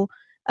school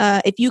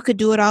if you could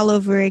do it all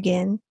over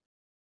again?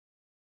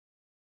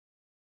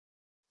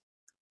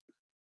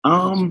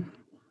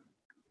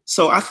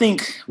 So I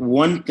think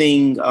one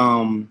thing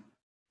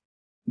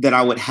that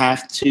I would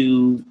have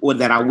to, or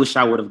that I wish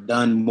I would have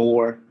done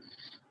more,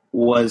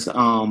 was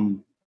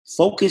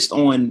focused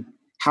on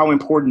how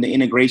important the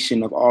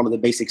integration of all of the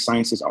basic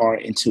sciences are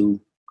into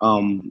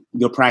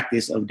your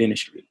practice of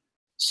dentistry.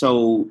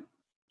 So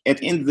at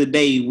the end of the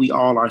day, we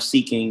all are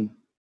seeking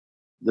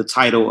the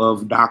title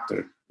of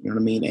doctor, you know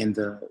what I mean, and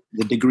the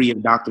degree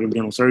of doctor of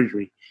dental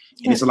surgery.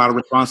 And it's a lot of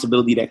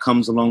responsibility that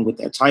comes along with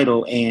that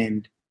title.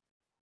 And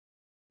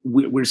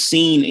we're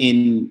seen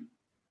in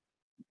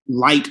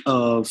light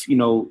of,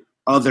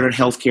 other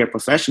healthcare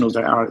professionals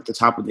that are at the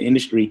top of the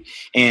industry.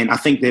 And I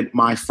think that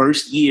my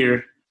first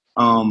year,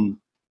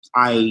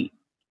 I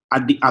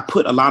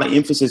put a lot of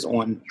emphasis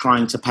on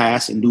trying to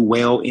pass and do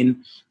well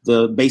in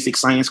the basic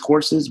science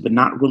courses, but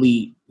not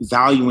really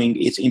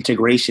valuing its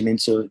integration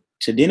into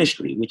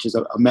dentistry, which is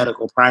a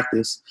medical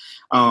practice.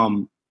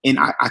 And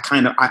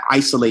I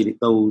isolated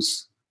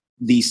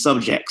these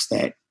subjects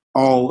that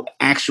all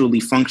actually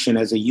function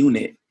as a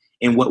unit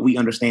in what we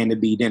understand to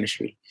be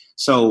dentistry.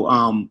 So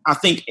I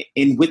think,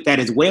 and with that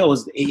as well,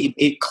 is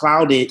it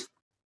clouded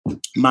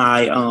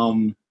my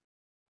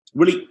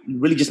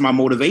really just my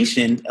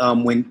motivation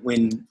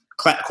when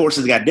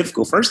courses got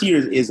difficult. First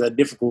year is a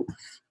difficult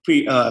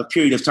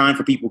period of time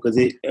for people because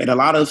at a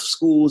lot of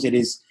schools it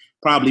is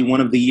probably one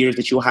of the years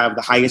that you'll have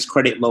the highest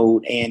credit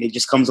load, and it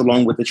just comes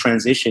along with the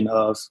transition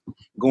of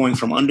going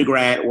from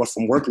undergrad or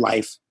from work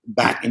life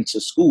back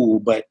into school,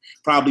 but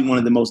probably one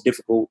of the most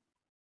difficult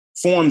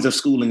forms of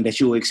schooling that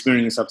you'll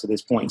experience up to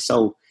this point.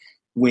 So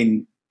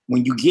when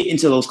you get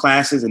into those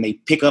classes and they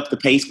pick up the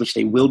pace, which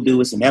they will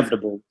do, it's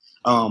inevitable.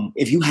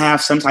 If you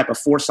have some type of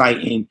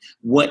foresight in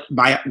what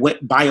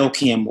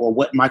biochem or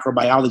what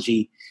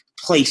microbiology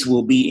place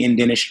will be in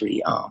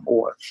dentistry,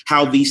 or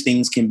how these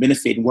things can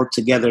benefit and work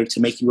together to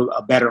make you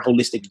a better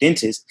holistic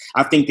dentist,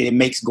 I think that it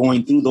makes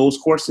going through those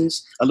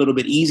courses a little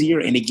bit easier,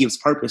 and it gives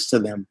purpose to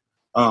them,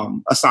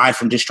 aside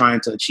from just trying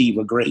to achieve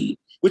a grade,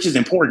 which is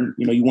important.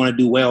 You want to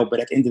do well, but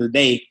at the end of the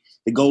day,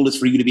 the goal is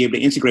for you to be able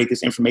to integrate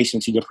this information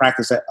into your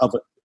practice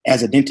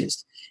as a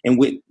dentist. And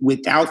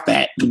without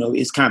that,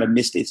 it's kind of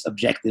missed its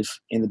objective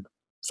in the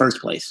first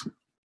place.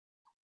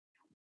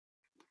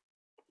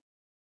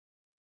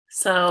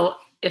 So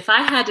if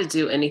I had to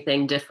do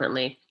anything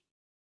differently,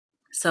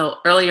 so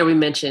earlier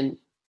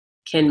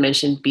Ken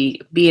mentioned be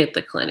at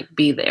the clinic,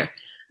 be there.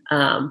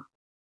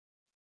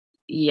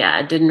 Yeah,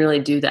 I didn't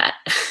really do that.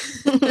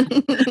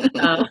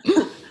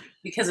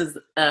 Because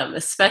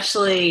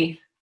especially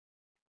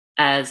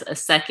as a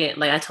second,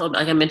 like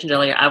I mentioned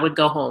earlier, I would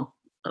go home.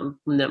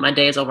 When my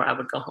day is over, I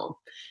would go home.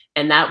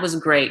 And that was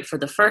great for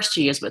the first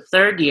 2 years, but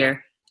third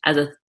year, as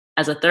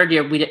a third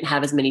year, we didn't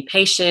have as many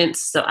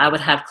patients. So I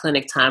would have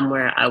clinic time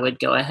where I would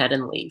go ahead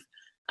and leave.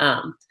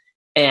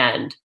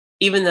 And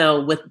even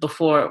though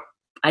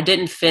I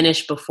didn't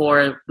finish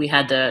before we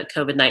had the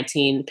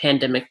COVID-19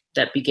 pandemic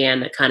that began,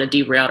 that kind of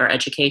derailed our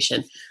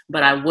education,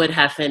 but I would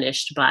have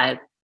finished by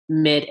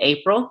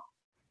mid-April,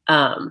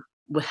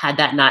 had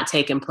that not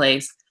taken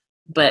place.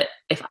 But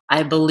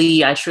I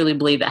truly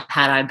believe that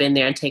had I been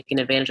there and taken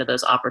advantage of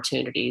those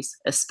opportunities,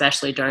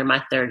 especially during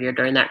my third year,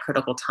 during that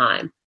critical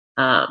time,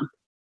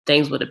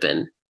 things would have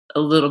been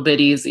a little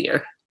bit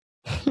easier,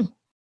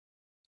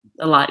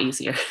 a lot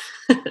easier.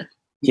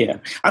 Yeah,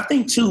 I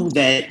think too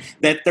that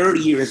third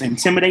year is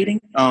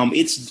intimidating.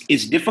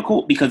 It's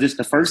difficult because it's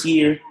the first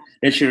year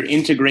that you're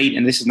integrating,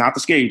 and this is not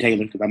to scare you,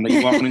 Taylor, because I'm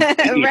walking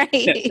into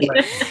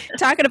right.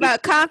 Talking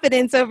about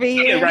confidence over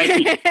here. Yeah,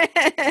 right.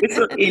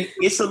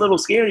 It's a little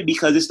scary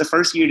because it's the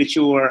first year that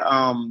you're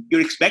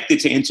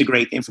expected to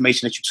integrate the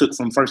information that you took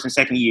from first and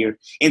second year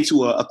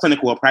into a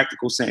clinical or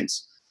practical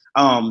sense.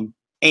 And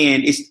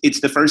it's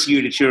the first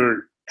year that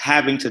you're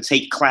having to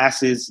take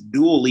classes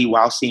dually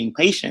while seeing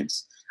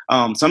patients.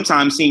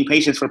 Sometimes seeing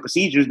patients for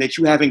procedures that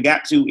you haven't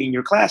got to in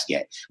your class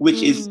yet,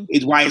 which is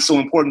why it's so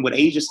important what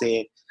Asia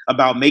said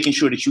about making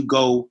sure that you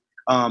go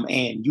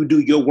and you do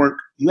your work.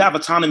 You have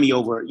autonomy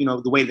over,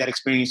 the way that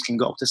experience can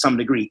go to some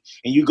degree.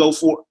 And you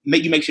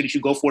make sure that you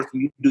go forth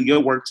and you do your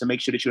work to make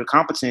sure that you're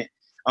competent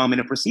in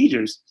the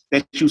procedures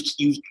that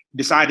you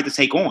decided to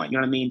take on. You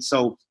know what I mean?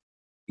 So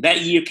that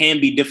year can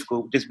be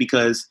difficult just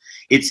because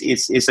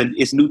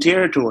it's new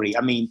territory.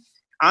 I mean,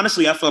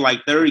 honestly, I feel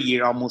like third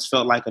year almost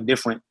felt like a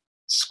different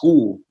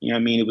school. You know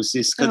what I mean? It was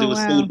just because it was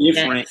so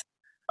different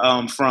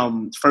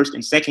from first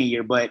and second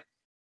year. But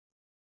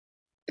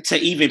to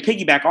even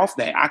piggyback off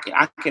that,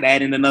 I could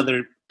add in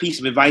another piece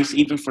of advice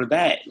even for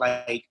that.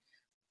 Like,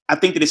 I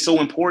think that it's so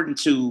important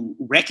to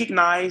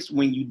recognize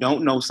when you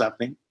don't know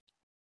something,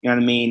 you know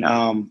what I mean?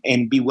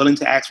 And be willing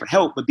to ask for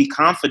help, but be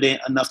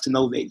confident enough to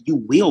know that you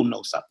will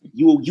know something.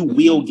 You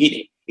will get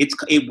it.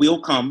 It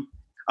will come.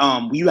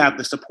 You have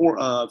the support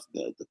of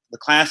the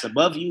class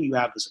above you. You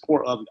have the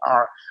support of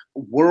our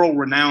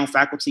world-renowned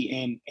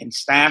faculty and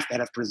staff that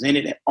have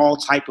presented at all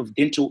type of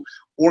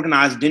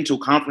organized dental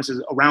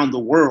conferences around the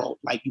world.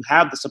 Like, you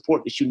have the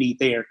support that you need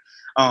there.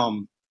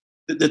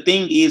 The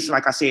thing is,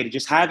 like I said,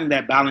 just having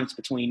that balance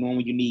between knowing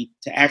when you need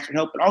to ask for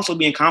help, but also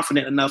being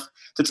confident enough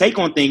to take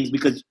on things,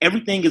 because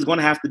everything is going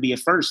to have to be a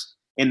first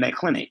in that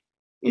clinic.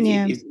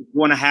 It's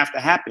going to have to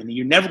happen. And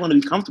you're never going to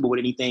be comfortable with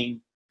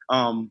anything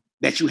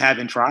that you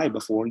haven't tried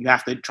before. You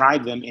have to try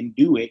them and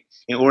do it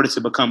in order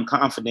to become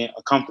confident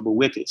or comfortable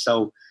with it.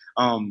 So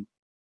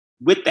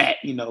with that,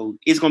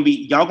 it's going to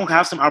be, y'all going to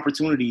have some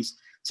opportunities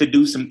to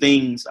do some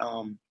things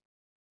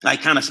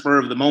like kind of spur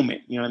of the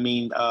moment, you know what I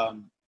mean?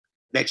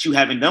 That you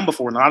haven't done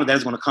before. And a lot of that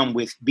is going to come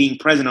with being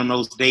present on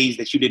those days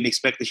that you didn't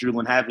expect that you were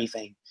going to have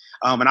anything.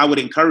 And I would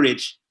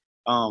encourage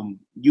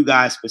you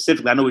guys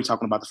specifically, I know we're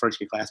talking about the first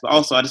year class, but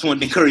also I just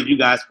want to encourage you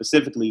guys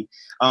specifically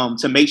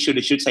to make sure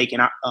that you're taking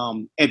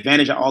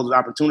advantage of all those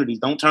opportunities.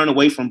 Don't turn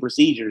away from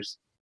procedures.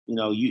 You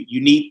know,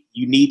 you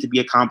need to be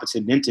a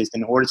competent dentist.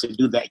 In order to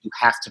do that, you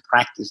have to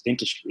practice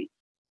dentistry.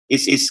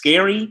 It's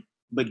scary,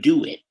 but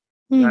do it.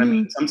 You know what I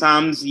mean?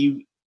 Sometimes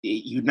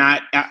you're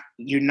not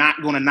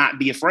going to not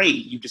be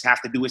afraid. You just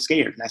have to do it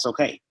scared. And that's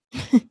okay.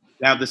 You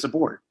have the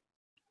support.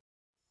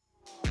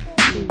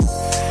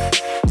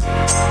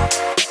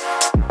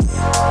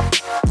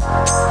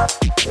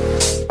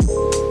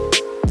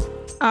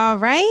 All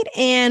right.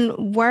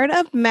 And word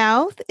of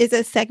mouth is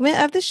a segment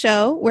of the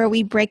show where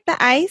we break the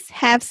ice,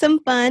 have some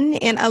fun,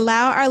 and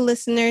allow our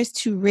listeners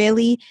to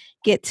really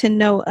get to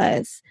know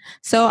us.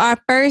 So our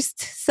first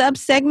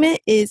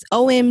sub-segment is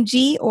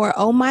OMG, or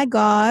Oh My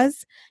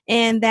Gauze.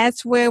 And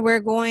that's where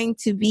we're going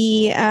to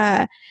be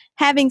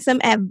having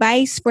some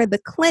advice for the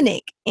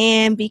clinic.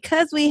 And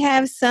because we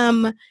have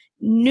some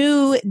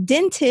new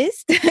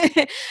dentist,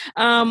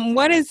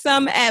 what is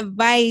some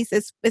advice,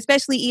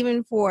 especially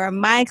even for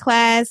my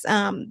class,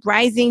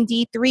 rising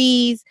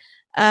D3s?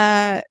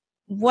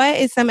 What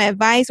is some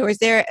advice, or is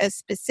there a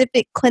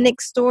specific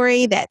clinic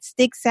story that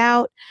sticks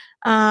out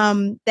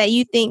that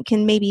you think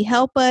can maybe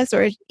help us,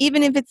 or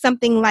even if it's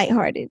something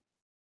lighthearted?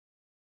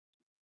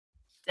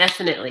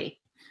 Definitely.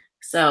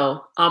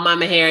 So all my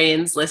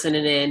Maharians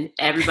listening in,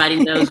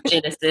 everybody knows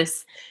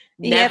Genesis.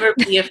 Never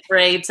be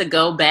afraid to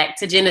go back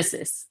to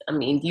Genesis. I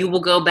mean, you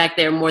will go back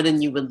there more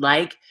than you would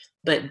like,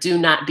 but do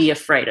not be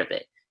afraid of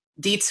it.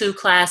 D2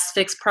 class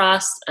fixed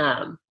pros.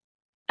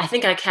 I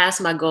think I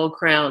cast my gold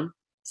crown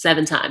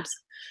 7 times.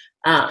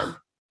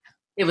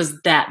 It was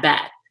that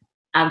bad.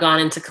 I've gone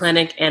into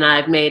clinic and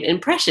I've made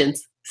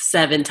impressions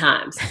 7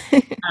 times.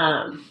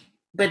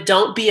 But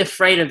don't be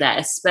afraid of that,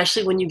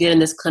 especially when you get in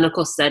this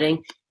clinical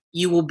setting.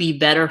 You will be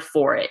better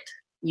for it.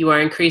 You are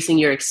increasing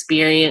your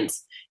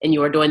experience and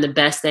you are doing the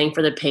best thing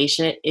for the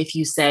patient. If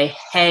you say,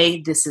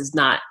 hey, this is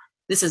not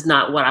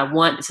what I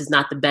want. This is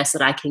not the best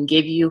that I can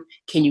give you.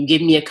 Can you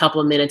give me a couple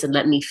of minutes and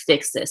let me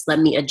fix this? Let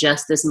me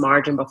adjust this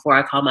margin before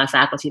I call my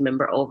faculty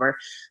member over.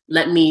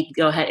 Let me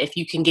go ahead. If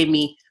you can give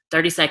me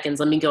 30 seconds,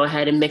 let me go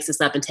ahead and mix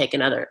this up and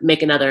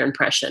make another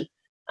impression.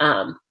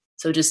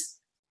 So just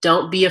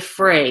don't be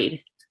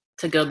afraid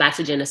to go back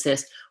to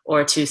Genesis,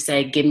 or to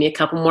say, give me a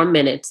couple more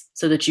minutes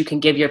so that you can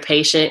give your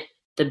patient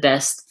the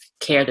best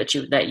care that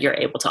you're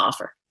able to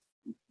offer.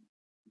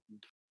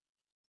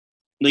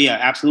 Yeah,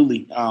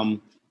 absolutely.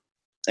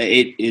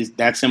 It is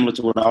that similar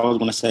to what I was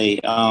going to say.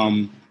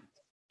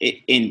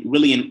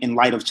 In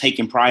light of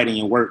taking pride in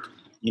your work,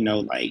 you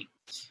know, like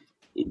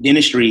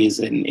dentistry is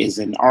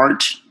an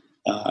art.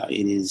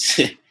 It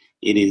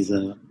is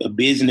a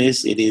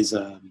business. It is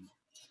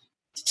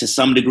to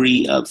some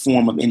degree a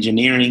form of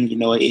engineering. You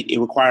know, it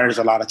requires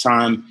a lot of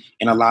time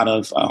and a lot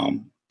of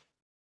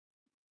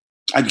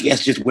I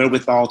guess just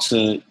wherewithal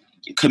to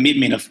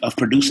commitment of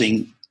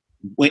producing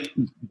work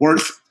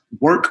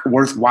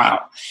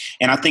worthwhile.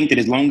 And I think that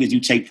as long as you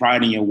take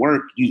pride in your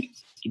work, you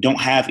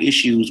don't have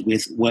issues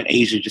with what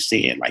Asia just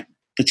said, like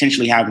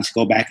potentially having to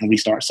go back and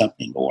restart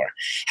something, or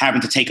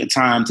having to take a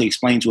time to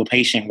explain to a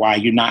patient why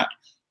you're not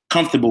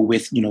comfortable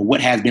with, you know,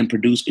 what has been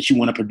produced, but you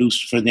want to produce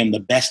for them the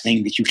best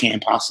thing that you can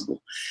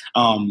possible.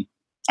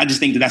 I just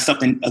think that that's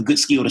a good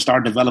skill to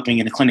start developing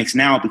in the clinics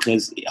now,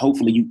 because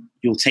hopefully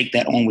you'll take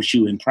that on with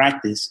you in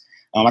practice.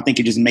 I think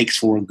it just makes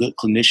for a good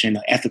clinician,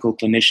 an ethical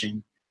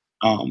clinician.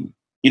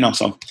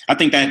 So I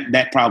think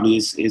that probably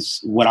is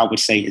what I would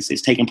say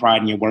is taking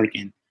pride in your work,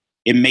 and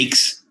it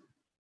makes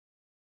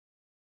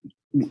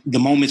the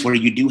moments where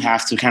you do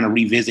have to kind of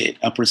revisit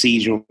a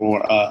procedure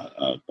or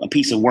a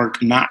piece of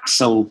work not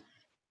so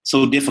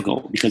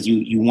difficult, because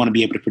you want to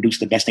be able to produce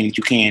the best thing that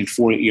you can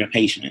for your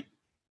patient.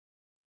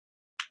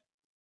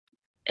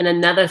 And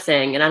another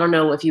thing, and I don't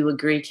know if you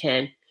agree,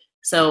 Ken,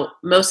 so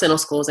most dental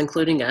schools,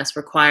 including us,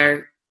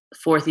 require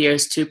 4th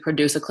years to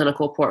produce a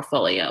clinical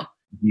portfolio.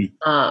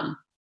 Mm-hmm.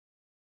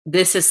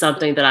 This is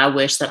something that I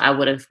wish that I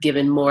would have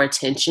given more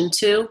attention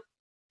to.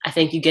 I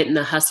think you get in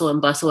the hustle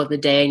and bustle of the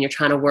day and you're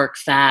trying to work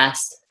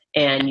fast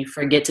and you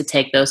forget to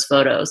take those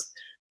photos.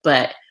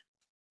 But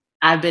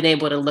I've been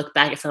able to look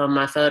back at some of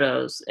my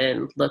photos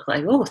and look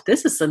like, oh,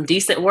 this is some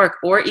decent work,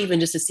 or even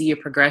just to see your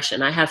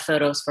progression. I have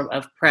photos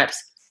of preps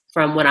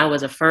from when I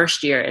was a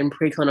first year in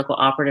preclinical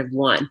operative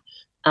 1.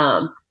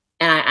 And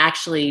I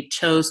actually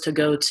chose to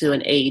go to an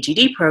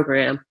AEGD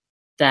program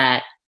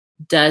that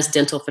does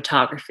dental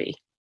photography.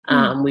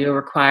 We were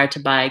required to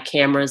buy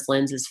cameras,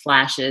 lenses,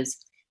 flashes,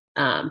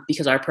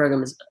 because our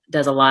program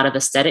does a lot of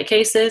aesthetic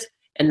cases.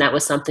 And that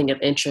was something of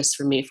interest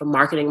for me, for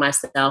marketing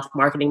myself,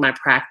 marketing my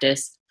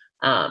practice,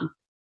 and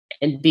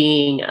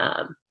being,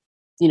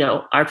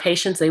 our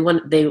patients, they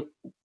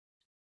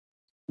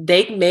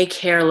may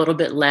care a little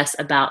bit less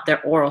about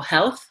their oral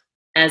health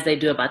as they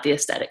do about the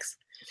aesthetics.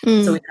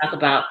 So we talk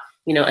about,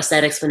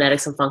 aesthetics,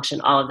 phonetics, and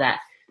function, all of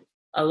that.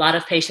 a lot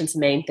of patients'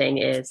 main thing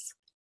is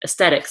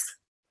aesthetics.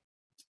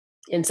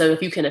 And so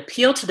if you can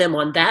appeal to them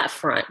on that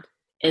front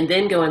and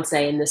then go and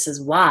say, and this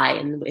is why,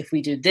 and if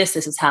we do this,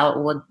 this is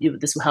how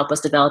this will help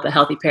us develop a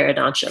healthy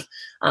periodontia,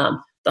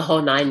 the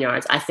whole 9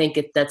 yards. I think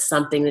that's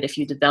something that if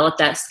you develop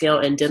that skill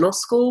in dental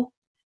school,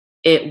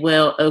 it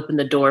will open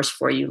the doors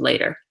for you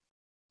later.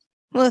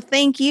 Well,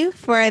 thank you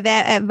for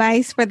that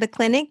advice for the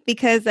clinic,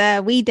 because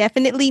we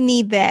definitely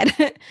need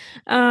that.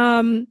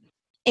 And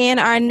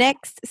our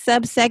next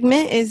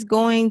sub-segment is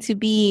going to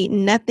be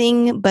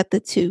nothing but the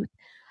tooth.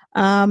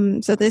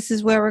 So this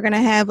is where we're going to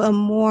have a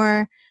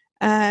more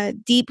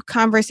deep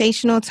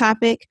conversational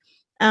topic.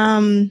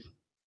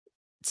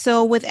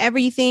 So with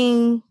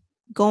everything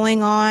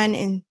going on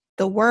in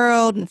the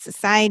world and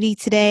society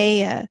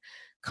today,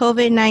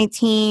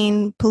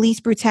 COVID-19, police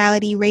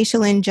brutality,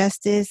 racial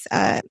injustice,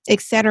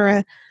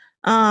 etc.,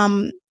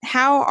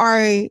 how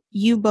are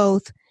you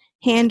both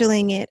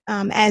handling it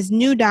as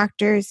new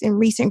doctors and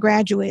recent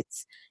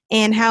graduates,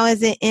 and how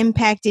has it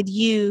impacted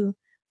you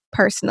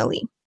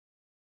personally?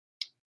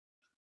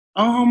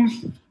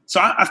 So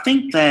I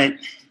think that,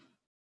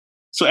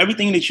 so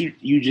everything that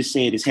you just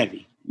said is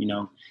heavy,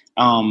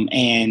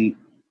 and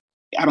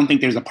I don't think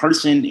there's a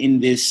person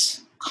in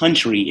this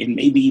country and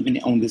maybe even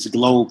on this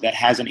globe that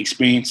hasn't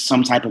experienced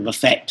some type of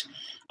effect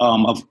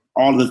of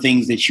all of the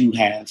things that you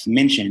have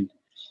mentioned.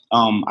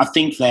 I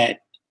think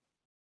that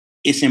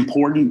it's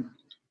important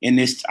in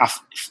this,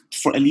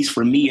 for at least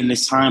for me in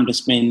this time, to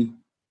spend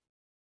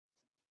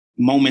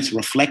moments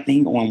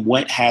reflecting on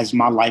what has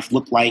my life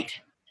looked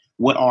like.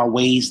 What are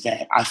ways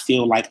that I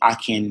feel like I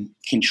can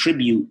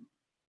contribute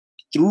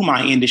through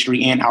my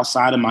industry and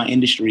outside of my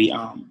industry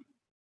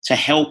to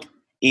help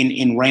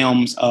in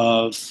realms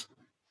of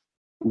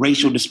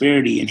racial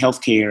disparity in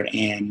healthcare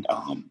and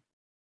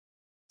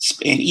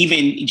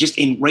even just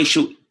in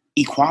racial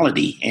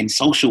equality and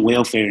social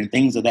welfare and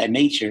things of that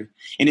nature.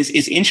 And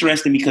it's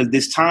interesting because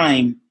this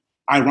time,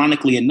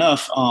 ironically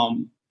enough,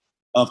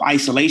 of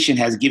isolation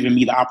has given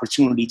me the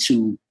opportunity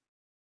to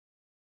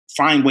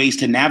find ways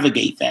to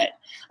navigate that.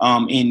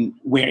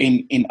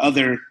 In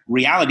other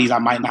realities I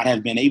might not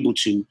have been able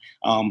to,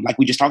 like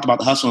we just talked about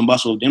the hustle and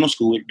bustle of dental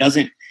school.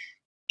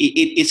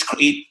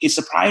 It's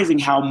surprising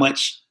how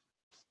much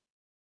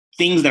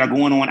things that are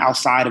going on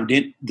outside of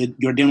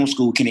your dental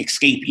school can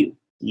escape you.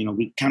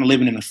 We kind of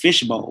living in a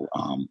fishbowl,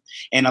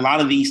 and a lot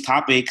of these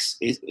topics,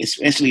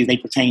 especially as they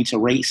pertain to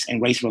race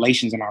and race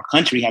relations in our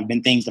country, have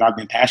been things that I've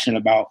been passionate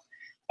about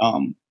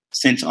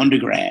since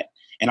undergrad,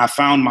 and I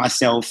found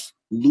myself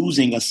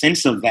losing a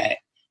sense of that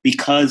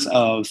because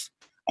of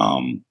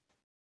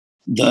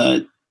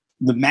the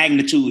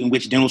magnitude in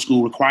which dental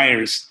school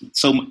requires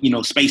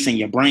space in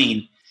your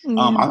brain.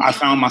 I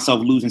found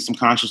myself losing some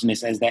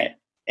consciousness as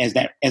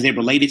it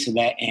related to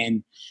that.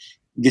 And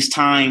this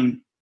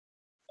time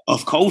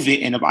of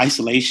COVID and of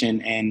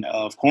isolation and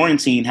of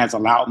quarantine has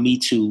allowed me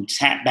to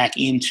tap back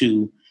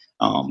into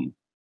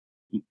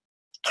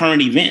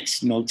current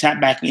events, tap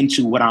back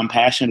into what I'm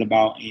passionate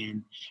about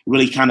and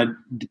really kind of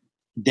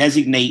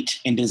designate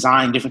and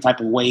design different type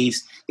of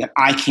ways that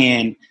I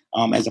can,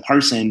 as a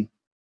person,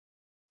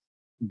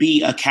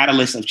 be a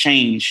catalyst of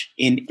change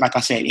in, like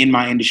I said, in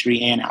my industry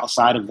and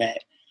outside of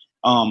that.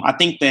 I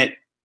think that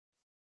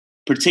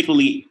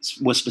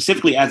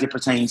specifically as it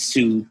pertains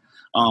to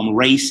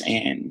race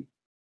and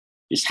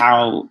just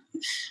how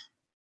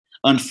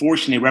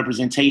unfortunate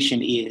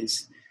representation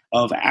is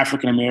of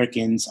African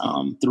Americans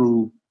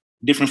through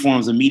different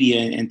forms of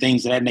media and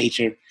things of that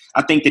nature.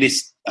 I think that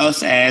it's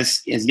us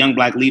as young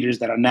Black leaders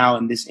that are now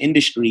in this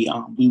industry,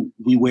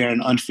 we wear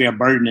an unfair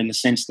burden in the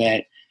sense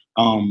that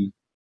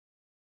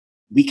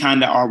we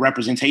kind of are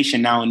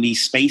representation now in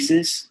these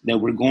spaces that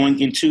we're going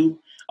into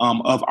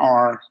of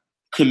our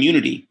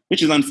community,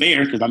 which is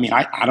unfair because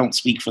I don't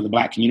speak for the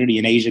Black community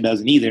and Asia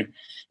doesn't either.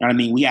 You know what I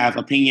mean? We have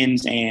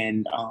opinions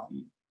and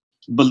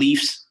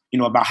beliefs,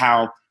 about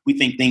how we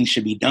think things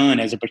should be done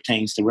as it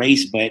pertains to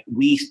race, but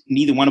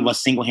neither one of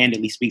us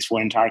single-handedly speaks for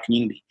an entire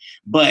community.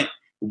 But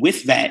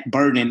with that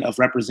burden of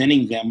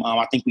representing them,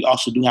 I think we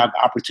also do have the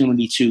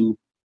opportunity to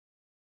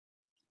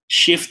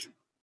shift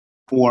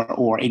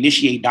or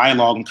initiate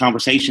dialogue and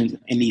conversations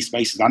in these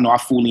spaces. I know I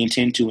fully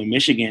intend to in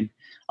Michigan.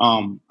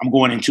 I'm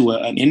going into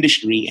an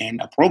industry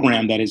and a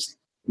program that is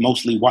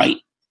mostly white.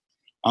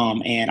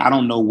 And I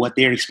don't know what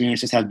their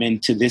experiences have been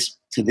to this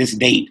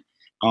date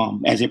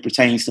as it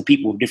pertains to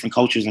people of different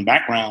cultures and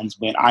backgrounds.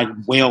 But I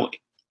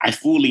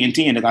fully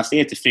intend, as I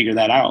said, to figure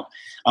that out.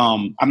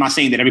 I'm not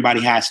saying that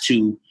everybody has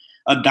to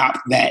adopt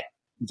that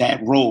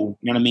role,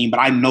 you know what I mean? But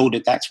I know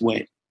that that's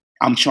what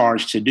I'm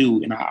charged to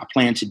do, and I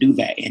plan to do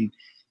that. And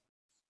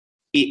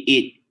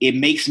it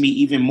makes me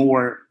even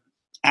more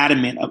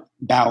adamant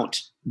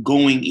about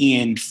going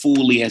in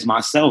fully as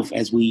myself,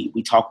 as we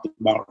talked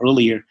about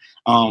earlier.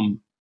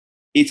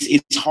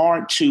 It's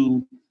hard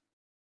to.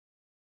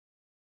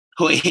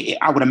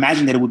 I would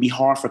imagine that it would be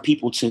hard for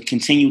people to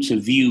continue to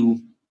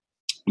view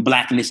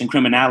Blackness and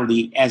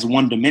criminality as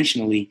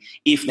one-dimensionally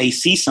if they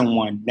see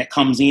someone that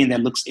comes in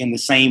that looks in the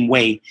same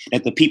way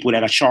that the people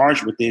that are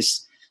charged with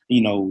this,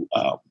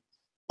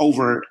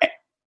 over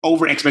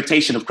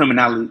expectation of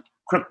criminality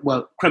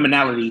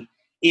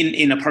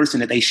in a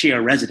person that they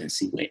share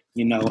residency with.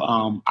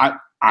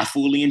 I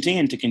fully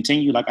intend to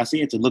continue, like I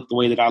said, to look the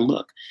way that I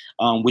look,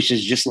 which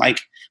is just like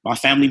my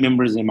family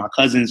members and my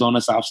cousins on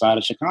the south side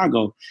of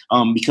Chicago,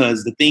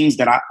 because the things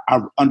that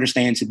I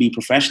understand to be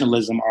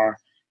professionalism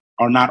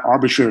are not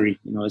arbitrary.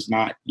 It's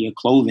not your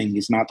clothing.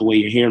 It's not the way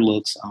your hair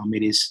looks.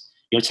 It is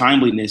your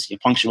timeliness, your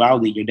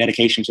punctuality, your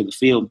dedication to the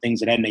field,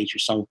 things of that nature.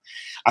 So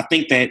I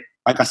think that,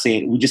 like I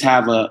said, we just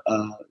have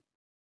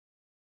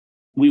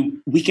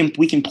we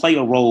can play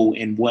a role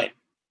in what,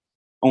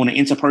 on an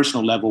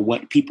interpersonal level,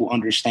 what people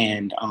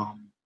understand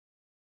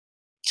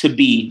to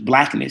be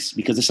Blackness,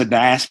 because it's a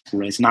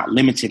diaspora. It's not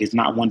limited. It's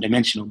not one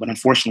dimensional. But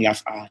unfortunately,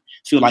 I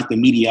feel like the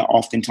media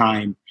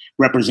oftentimes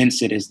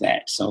represents it as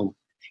that. So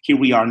here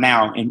we are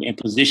now in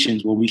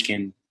positions where we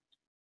can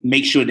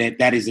make sure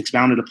that is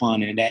expounded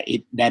upon, and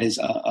that is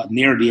a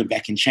narrative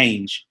that can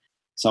change.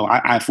 So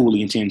I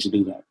fully intend to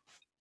do that.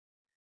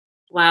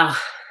 Wow.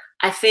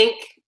 I think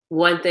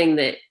one thing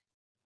that,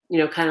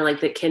 kind of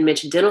like that Ken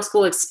mentioned, dental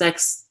school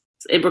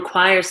it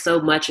requires so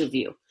much of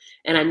you.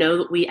 And I know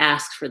that we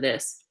asked for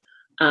this.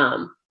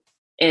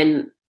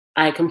 And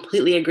I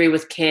completely agree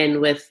with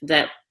Ken with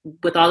that.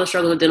 With all the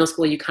struggles of dental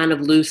school, you kind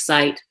of lose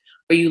sight,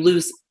 or you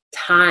lose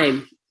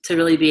time to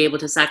really be able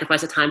to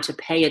sacrifice the time to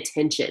pay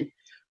attention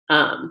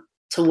to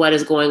what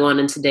is going on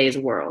in today's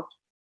world.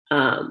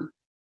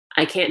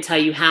 I can't tell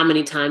you how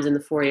many times in the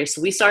 4 years.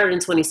 So we started in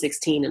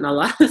 2016, and a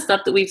lot of the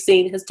stuff that we've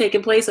seen has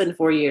taken place in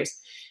 4 years.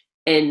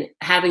 And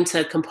having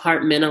to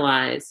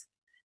compartmentalize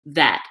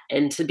that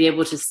and to be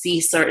able to see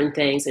certain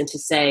things and to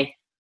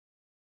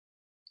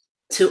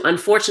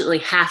unfortunately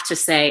have to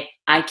say,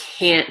 I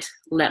can't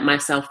let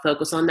myself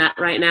focus on that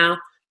right now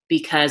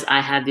because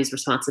I have these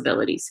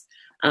responsibilities.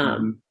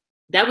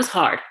 That was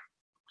hard.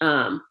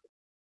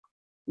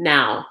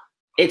 Now,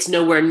 it's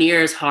nowhere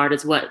near as hard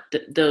as what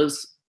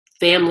those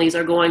families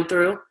are going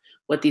through,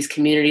 what these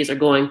communities are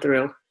going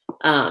through.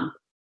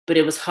 But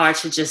it was hard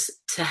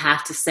to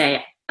have to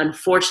say,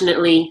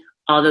 unfortunately,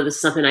 although this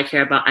is something I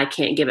care about, I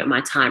can't give it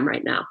my time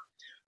right now.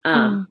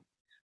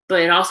 But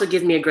it also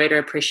gives me a greater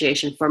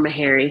appreciation for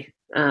Meharry,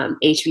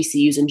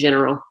 HBCUs in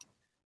general,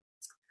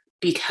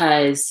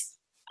 because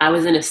I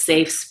was in a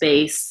safe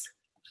space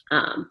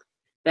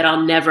that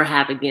I'll never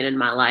have again in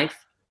my life,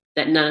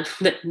 that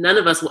none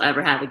of us will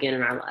ever have again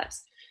in our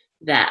lives,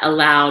 that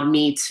allowed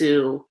me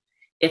to,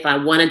 if I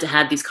wanted to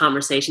have these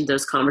conversations,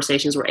 those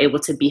conversations were able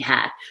to be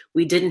had.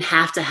 We didn't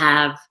have to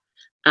have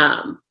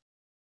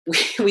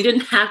we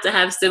didn't have to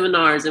have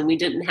seminars, and we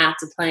didn't have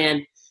to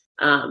plan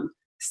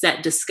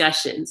set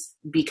discussions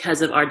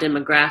because of our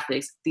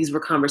demographics. These were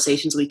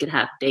conversations we could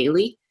have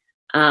daily.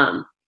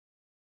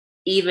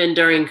 Even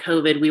during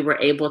COVID, we were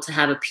able to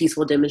have a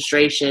peaceful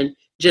demonstration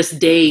just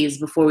days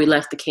before we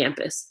left the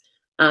campus,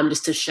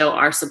 just to show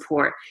our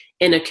support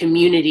in a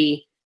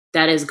community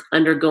that is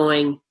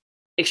undergoing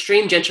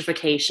extreme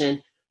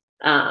gentrification,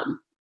 and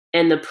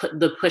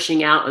the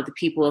pushing out of the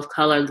people of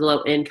color, the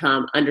low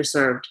income,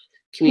 underserved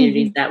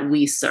communities that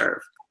we serve.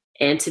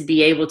 And to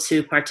be able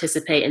to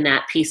participate in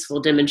that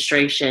peaceful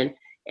demonstration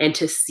and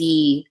to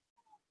see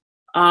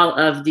all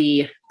of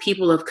the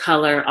people of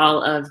color,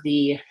 all of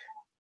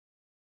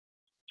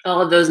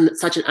those in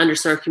such an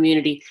underserved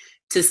community,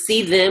 to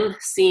see them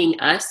seeing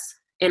us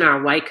in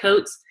our white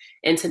coats,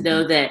 and to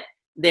know that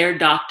their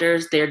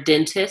doctors, their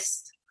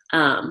dentists,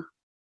 are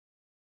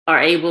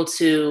able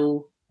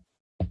to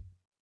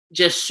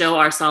just show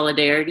our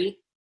solidarity.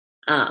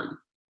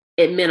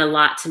 It meant a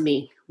lot to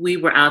me. We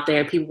were out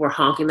there and people were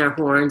honking their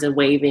horns and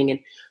waving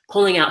and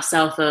pulling out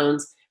cell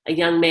phones. A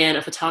young man,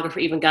 a photographer,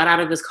 even got out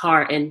of his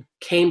car and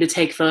came to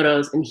take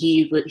photos, and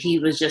he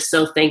was just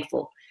so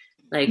thankful.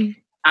 Like,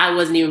 I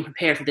wasn't even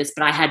prepared for this,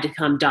 but I had to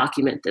come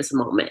document this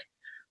moment.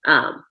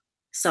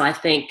 So I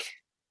think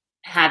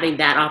having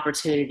that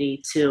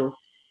opportunity to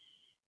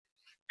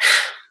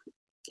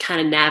kind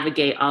of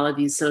navigate all of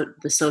these,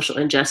 the social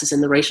injustice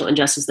and the racial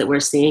injustice that we're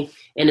seeing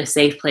in a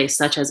safe place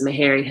such as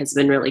Meharry has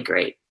been really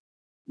great.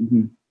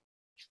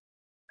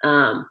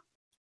 I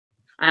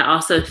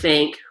also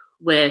think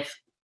with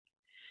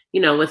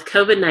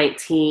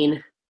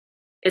COVID-19,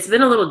 it's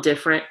been a little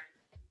different.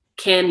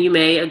 Ken, you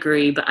may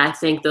agree, but I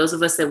think those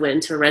of us that went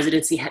into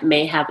residency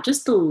may have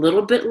just a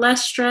little bit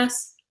less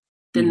stress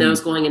than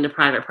those going into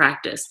private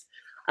practice.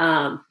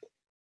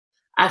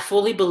 I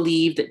fully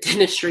believe that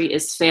dentistry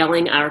is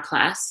failing our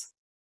class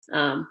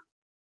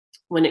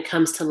when it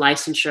comes to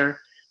licensing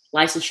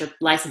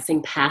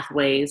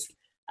pathways.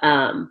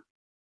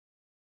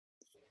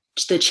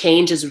 The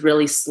change is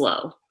really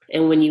slow.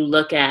 And when you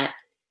look at,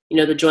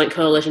 the Joint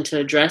Coalition to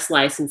Address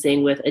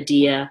Licensing with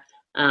ADIA,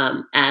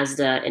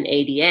 ASDA, and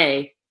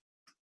ADA,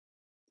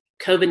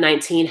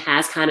 COVID-19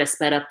 has kind of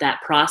sped up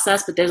that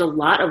process, but there's a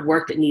lot of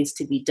work that needs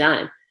to be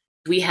done.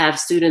 We have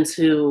students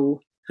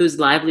whose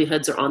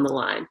livelihoods are on the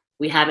line.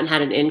 We haven't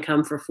had an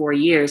income for 4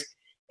 years,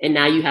 and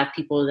now you have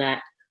people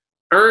that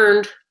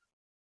earned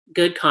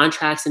good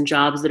contracts and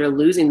jobs that are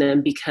losing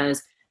them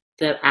because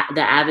the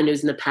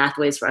avenues and the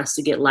pathways for us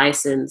to get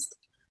licensed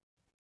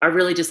are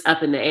really just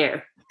up in the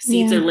air.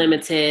 Seats are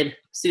limited.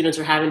 Students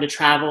are having to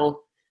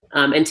travel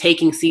and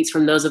taking seats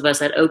from those of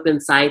us at open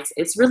sites.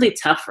 It's really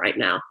tough right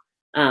now.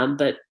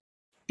 But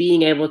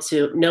being able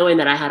to, knowing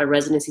that I had a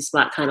residency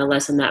spot kind of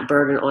lessened that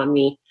burden on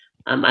me.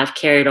 I've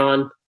carried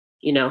on,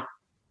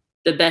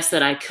 the best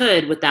that I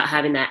could without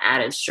having that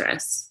added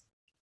stress.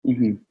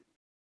 Mm-hmm.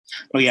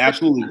 Oh yeah,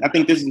 absolutely. I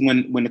think this is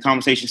when the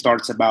conversation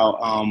starts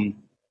about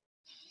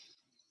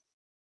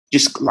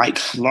just like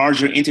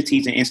larger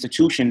entities and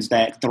institutions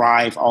that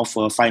thrive off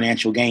of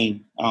financial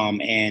gain.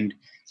 And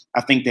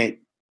I think that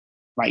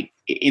like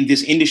in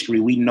this industry,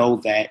 we know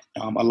that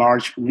a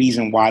large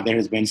reason why there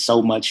has been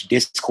so much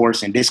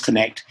discourse and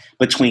disconnect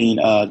between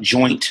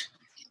joint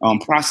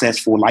process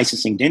for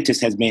licensing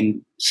dentists has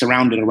been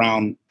surrounded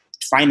around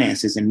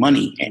finances and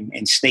money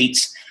and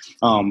states'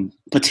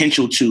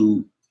 potential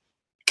to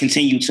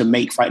continue to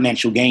make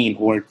financial gain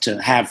or to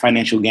have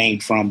financial gain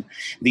from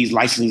these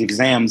licensing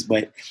exams.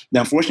 But the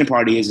unfortunate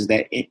part is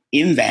that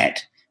in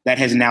that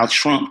has now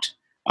trumped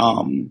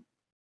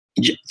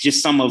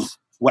just some of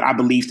what I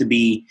believe to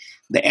be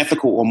the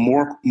ethical or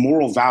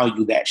moral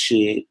value that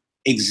should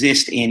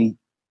exist in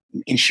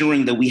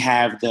ensuring that we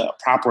have the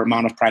proper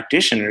amount of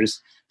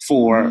practitioners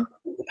for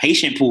the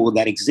patient pool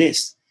that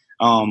exists.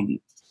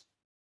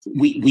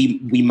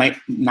 We might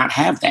not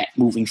have that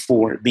moving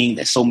forward, being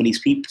that so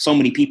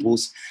many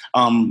people's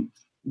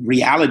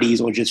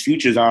realities or just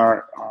futures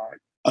are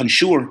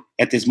unsure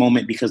at this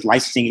moment because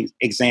licensing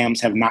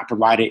exams have not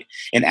provided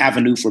an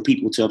avenue for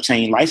people to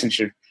obtain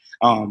licensure.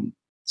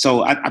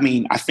 So,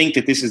 I think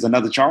that this is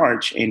another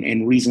charge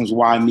and reasons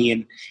why me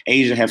and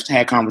Asia have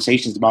had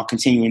conversations about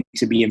continuing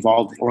to be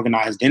involved in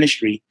organized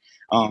dentistry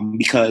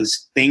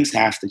because things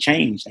have to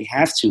change. They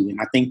have to.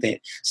 And I think that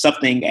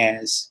something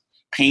as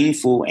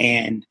painful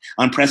and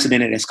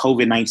unprecedented as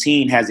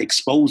COVID-19 has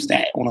exposed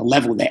that on a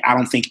level that I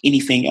don't think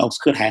anything else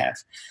could have.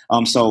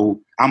 So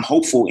I'm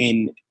hopeful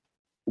in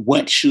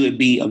what should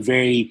be a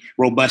very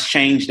robust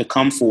change to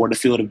come for the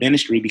field of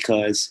dentistry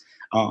because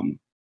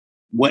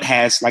what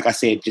has, like I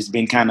said, just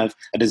been kind of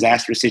a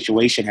disastrous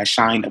situation has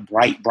shined a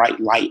bright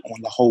light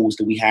on the holes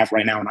that we have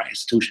right now in our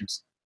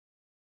institutions.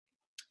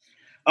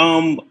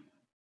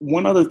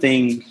 One other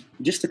thing,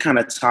 just to kind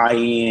of tie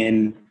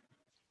in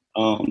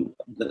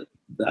the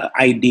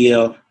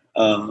idea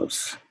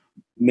of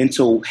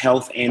mental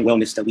health and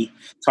wellness that we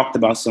talked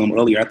about some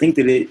earlier, I think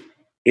that it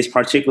is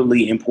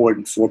particularly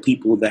important for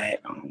people that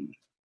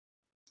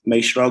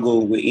may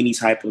struggle with any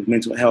type of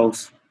mental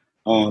health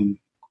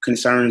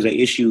concerns or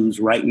issues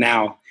right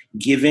now,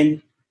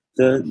 given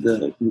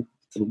the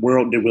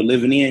world that we're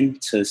living in,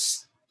 to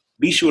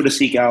be sure to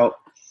seek out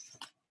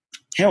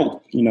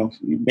help.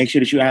 Make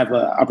sure that you have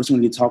an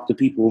opportunity to talk to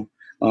people.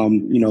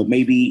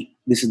 Maybe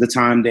this is the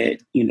time that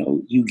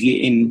you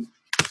get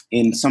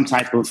in some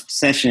type of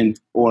session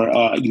or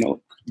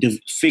to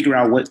figure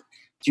out what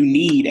you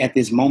need at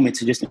this moment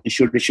to just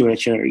ensure that you're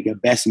at your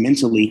best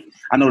mentally.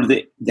 I know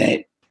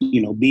that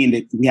being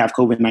that we have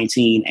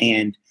COVID-19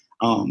 and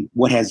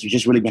what has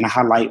just really been a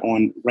highlight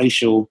on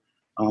racial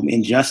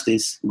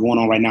injustice going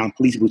on right now and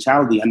police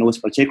brutality, I know it's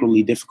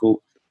particularly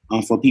difficult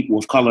for people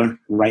of color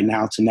right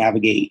now to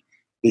navigate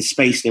this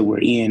space that we're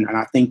in. And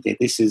I think that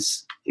this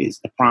is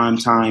the prime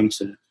time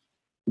to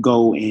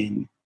go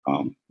and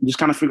just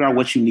kind of figure out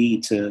what you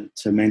need to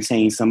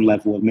maintain some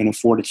level of mental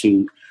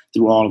fortitude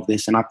through all of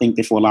this. And I think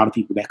that for a lot of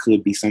people, that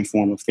could be some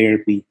form of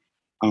therapy.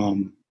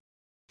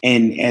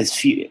 And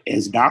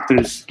as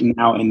doctors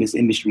now in this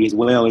industry as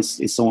well,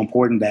 it's so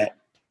important that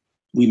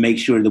we make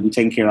sure that we're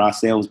taking care of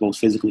ourselves, both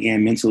physically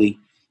and mentally,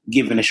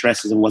 given the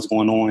stresses of what's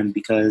going on,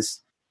 because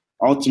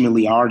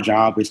ultimately our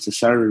job is to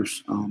serve.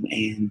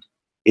 And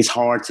it's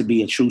hard to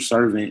be a true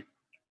servant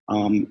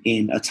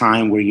in a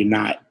time where you're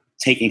not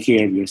taking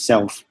care of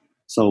yourself.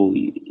 So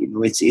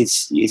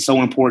it's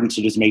so important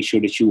to just make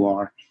sure that you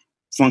are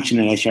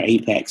functioning at your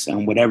apex,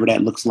 whatever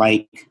that looks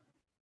like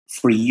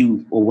for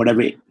you or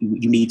whatever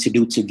you need to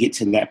do to get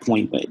to that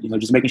point. But,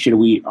 just making sure that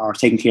we are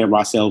taking care of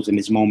ourselves in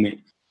this moment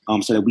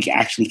so that we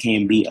actually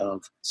can be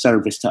of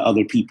service to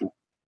other people.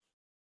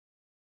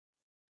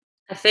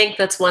 I think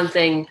that's one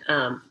thing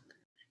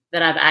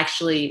that I've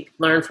actually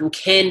learned from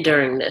Ken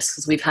during this,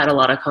 because we've had a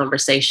lot of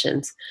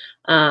conversations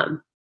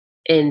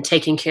in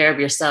taking care of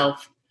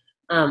yourself.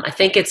 I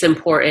think it's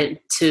important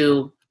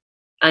to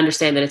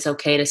understand that it's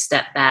okay to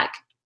step back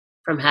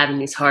from having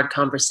these hard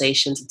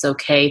conversations. It's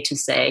okay to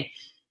say,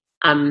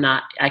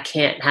 I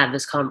can't have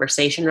this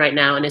conversation right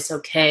now. And it's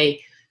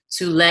okay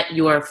to let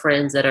your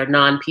friends that are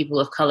non-people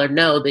of color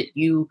know that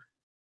you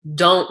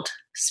don't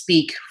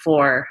speak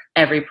for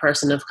every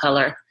person of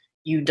color.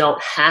 You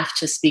don't have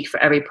to speak for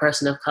every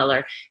person of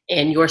color.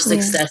 And your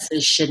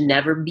successes should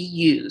never be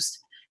used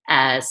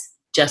as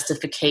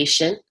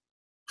justification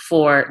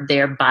for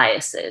their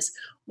biases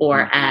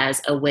or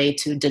as a way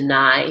to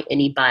deny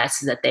any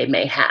biases that they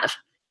may have.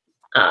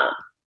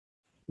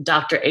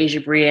 Dr. Asia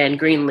Brienne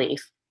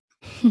Greenleaf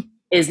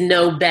is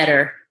no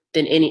better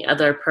than any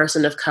other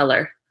person of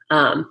color,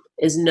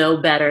 is no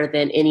better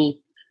than any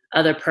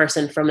other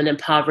person from an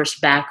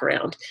impoverished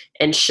background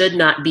and should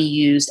not be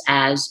used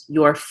as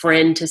your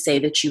friend to say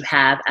that you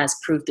have as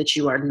proof that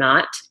you are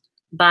not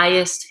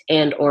biased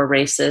and or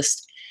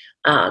racist.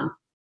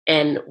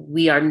 And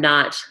we are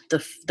not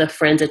the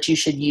friends that you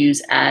should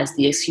use as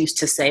the excuse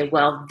to say,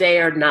 well,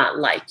 they're not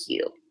like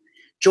you.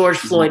 George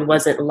Floyd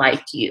wasn't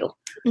like you.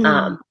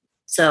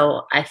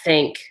 So I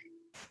think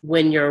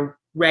when you're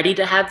ready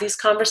to have these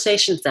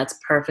conversations, that's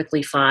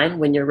perfectly fine.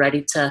 When you're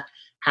ready to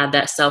have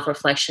that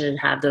self-reflection and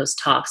have those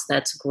talks,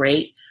 that's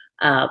great.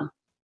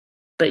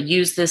 But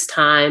use this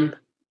time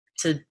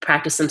to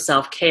practice some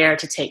self-care,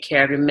 to take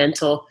care of your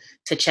mental,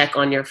 to check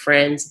on your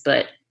friends,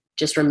 but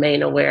just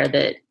remain aware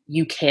that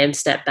you can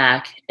step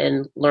back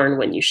and learn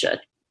when you should.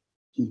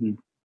 Mm-hmm.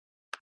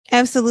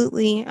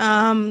 Absolutely.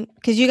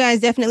 Because you guys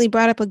definitely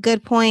brought up a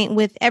good point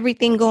with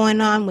everything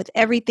going on, with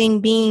everything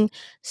being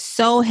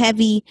so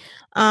heavy.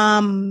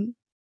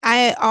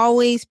 I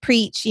always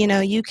preach,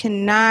 you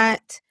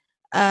cannot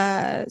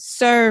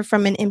serve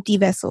from an empty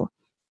vessel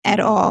at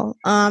all.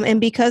 And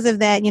because of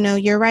that,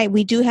 you're right.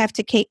 We do have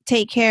to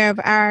take care of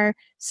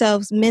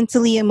ourselves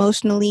mentally,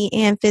 emotionally,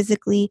 and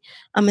physically,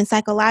 and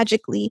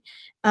psychologically.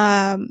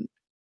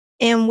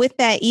 And with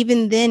that,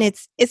 even then,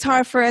 it's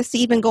hard for us to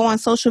even go on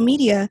social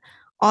media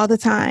all the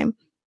time.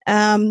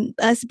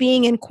 Us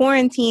being in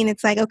quarantine,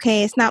 it's like,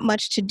 okay, it's not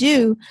much to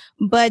do,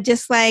 but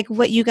just like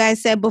what you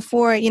guys said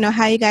before,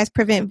 how you guys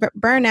prevent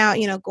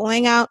burnout,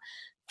 going out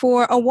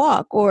for a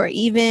walk or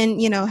even,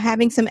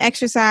 having some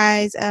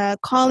exercise,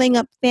 calling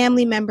up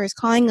family members,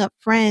 calling up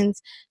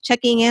friends,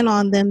 checking in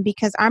on them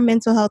because our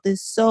mental health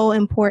is so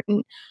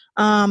important.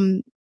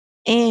 And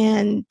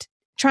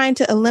trying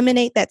to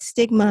eliminate that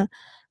stigma.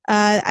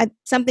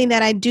 Something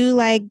that I do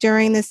like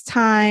during this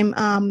time,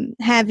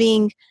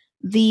 having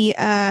the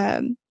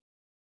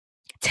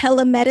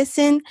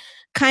telemedicine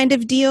kind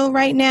of deal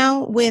right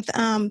now with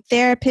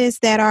therapists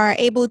that are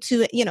able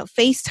to,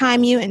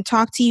 FaceTime you and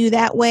talk to you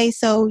that way.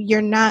 So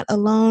you're not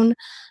alone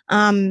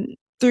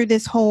through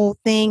this whole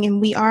thing.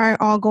 And we are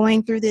all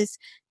going through this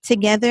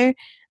together.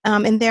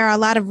 And there are a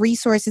lot of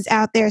resources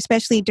out there,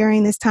 especially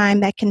during this time,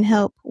 that can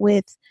help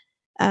with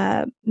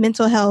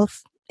mental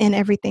health and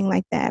everything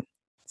like that.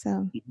 So.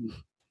 Mm-hmm.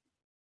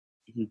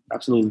 Mm-hmm.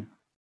 Absolutely.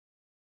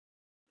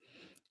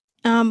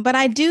 But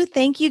I do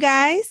thank you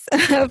guys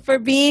for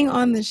being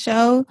on the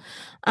show.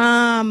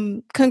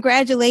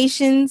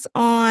 Congratulations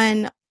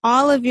on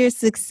all of your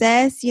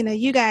success.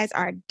 You guys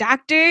are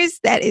doctors.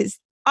 That is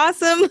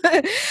awesome.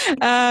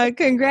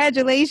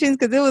 Congratulations,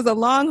 because it was a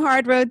long,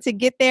 hard road to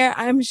get there,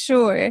 I'm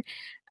sure.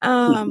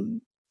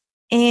 And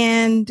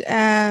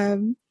are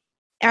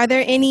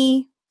there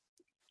any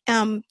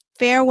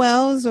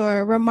farewells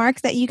or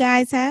remarks that you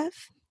guys have?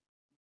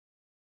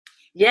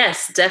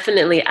 Yes,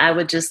 definitely. I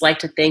would just like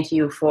to thank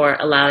you for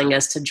allowing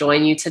us to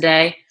join you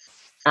today.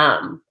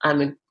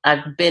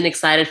 I've been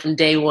excited from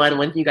day one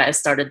when you guys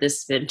started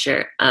this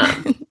venture.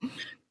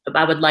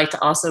 I would like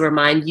to also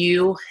remind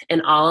you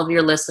and all of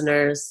your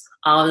listeners,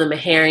 all of the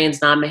Maharians,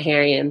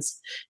 non-Maharians,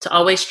 to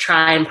always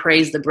try and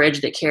praise the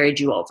bridge that carried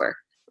you over.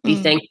 Be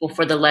thankful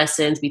for the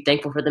lessons, be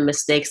thankful for the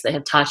mistakes that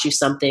have taught you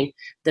something,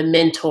 the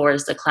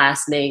mentors, the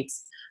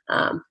classmates,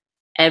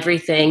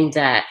 everything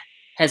that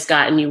has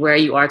gotten you where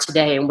you are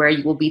today and where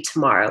you will be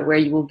tomorrow, where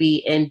you will be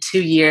in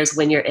 2 years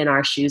when you're in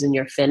our shoes and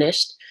you're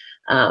finished.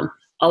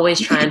 Always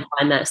try and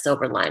find that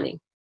silver lining.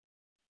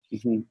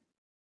 Mm-hmm.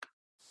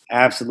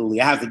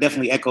 Absolutely. I have to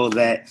definitely echo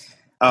that.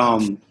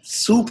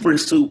 Super,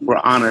 super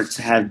honored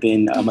to have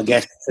been a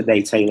guest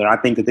today, Taylor. I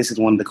think that this is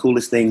one of the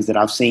coolest things that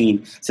I've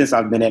seen since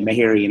I've been at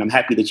Meharry, and I'm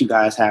happy that you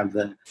guys have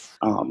the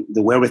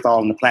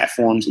wherewithal and the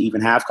platforms to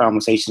even have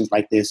conversations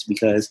like this,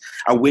 because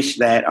I wish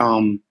that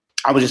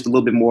I was just a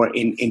little bit more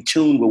in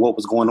tune with what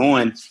was going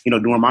on,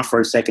 during my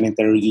first, second, and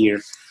third year.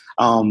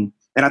 And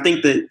I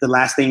think that the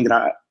last thing that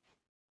I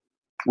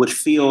would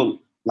feel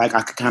like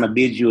I could kind of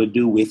bid you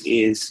adieu with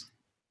is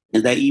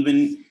that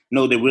even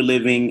though that we're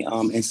living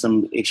in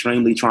some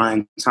extremely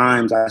trying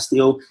times, I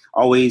still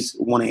always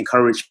want to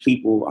encourage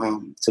people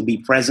to be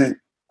present.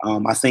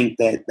 I think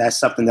that that's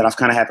something that I've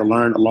kind of had to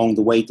learn along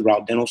the way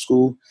throughout dental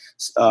school.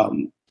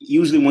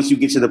 Usually once you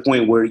get to the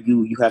point where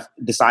you have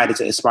decided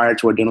to aspire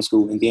to a dental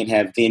school and then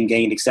have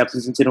gained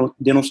acceptance into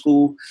dental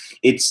school,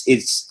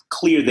 it's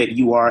clear that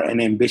you are an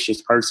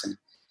ambitious person.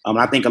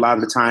 I think a lot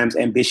of the times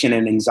ambition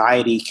and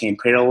anxiety can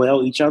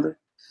parallel each other.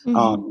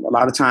 Mm-hmm. A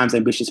lot of times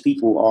ambitious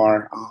people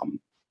are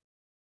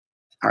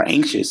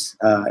anxious,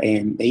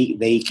 and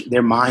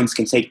their minds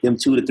can take them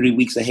 2 to 3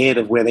 weeks ahead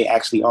of where they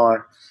actually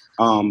are.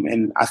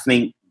 And I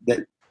think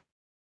that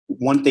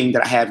one thing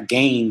that I have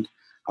gained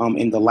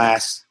in the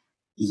last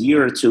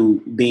year or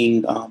two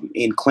being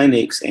in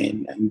clinics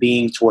and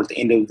being toward the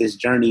end of this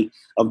journey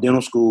of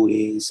dental school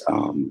is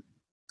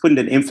putting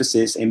an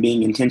emphasis and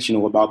being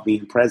intentional about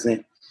being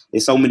present.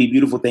 There's so many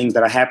beautiful things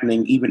that are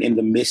happening even in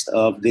the midst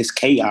of this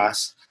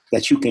chaos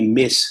that you can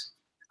miss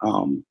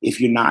if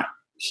you're not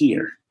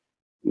here.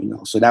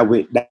 So that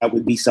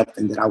would be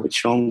something that I would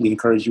strongly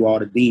encourage you all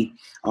to be.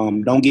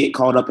 Don't get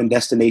caught up in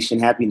destination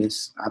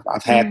happiness.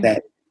 I've had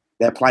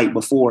that plight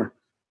before.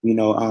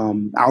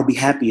 I'll be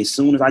happy as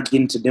soon as I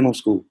get into dental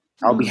school.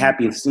 I'll be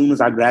happy as soon as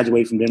I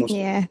graduate from dental school.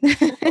 Yeah.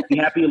 I'll be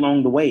happy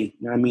along the way. You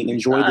know what I mean?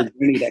 Enjoy the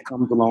journey that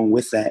comes along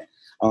with that.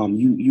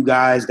 You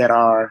guys that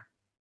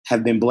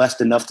have been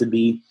blessed enough to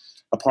be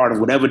a part of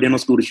whatever dental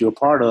school that you're a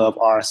part of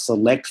are a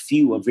select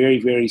few, a very,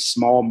 very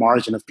small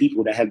margin of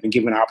people that have been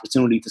given an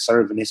opportunity to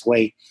serve in this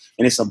way.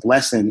 And it's a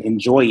blessing.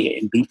 Enjoy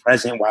it and be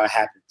present while it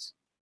happens.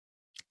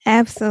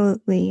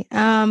 Absolutely.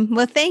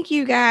 Well, thank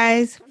you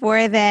guys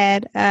for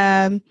that.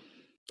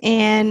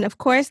 And of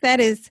course, that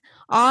is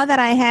all that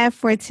I have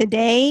for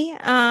today.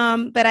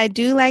 But I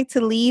do like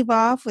to leave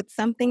off with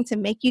something to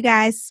make you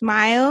guys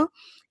smile.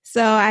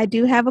 So I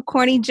do have a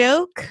corny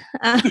joke.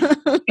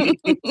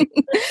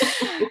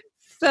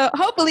 So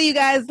hopefully you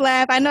guys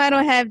laugh. I know I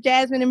don't have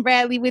Jasmine and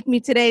Bradley with me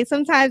today.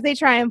 Sometimes they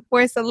try and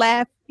force a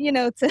laugh,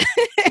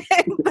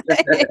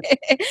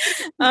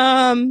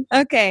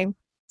 okay.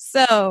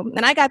 So,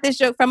 and I got this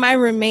joke from my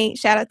roommate.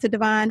 Shout out to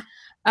Devon.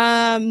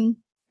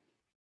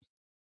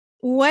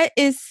 What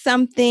is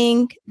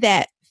something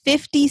that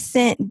 50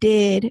 Cent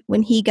did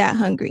when he got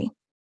hungry?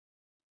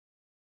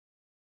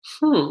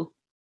 I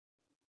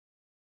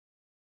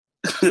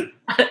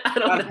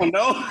don't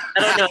know.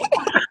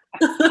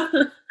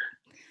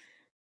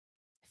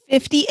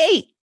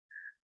 58.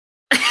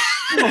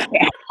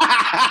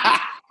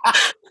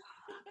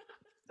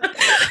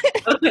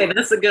 Okay,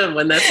 that's a good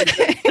one.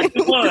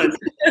 It was.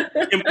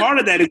 And part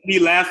of that is me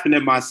laughing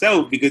at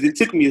myself because it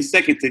took me a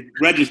second to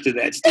register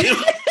that still.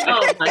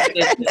 Oh my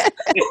goodness.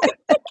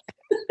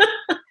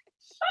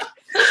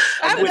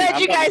 I'm glad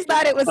you guys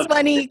thought it was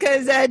funny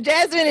because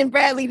Jasmine and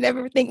Bradley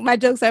never think my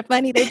jokes are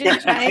funny. They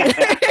just try it.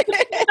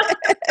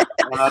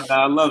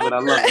 I love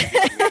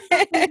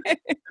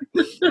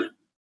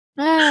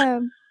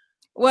it.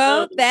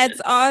 Well, that's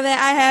all that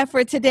I have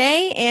for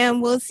today,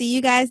 and we'll see you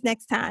guys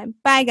next time.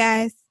 Bye,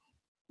 guys.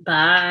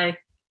 Bye.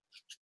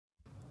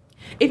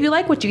 If you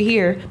like what you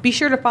hear, be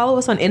sure to follow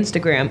us on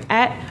Instagram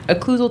at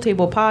Occlusal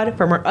Table Pod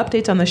for more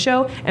updates on the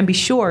show, and be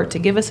sure to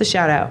give us a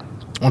shout out.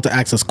 Want to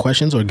ask us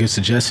questions or give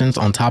suggestions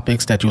on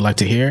topics that you'd like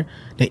to hear?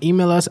 Then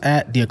email us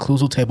at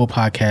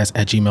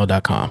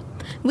theocclusaltablepodcast@gmail.com.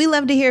 We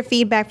love to hear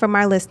feedback from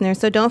our listeners,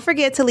 so don't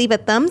forget to leave a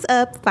thumbs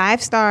up,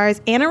 5 stars,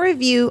 and a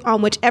review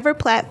on whichever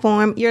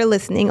platform you're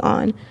listening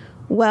on.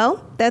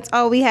 Well, that's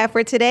all we have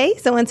for today.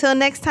 So until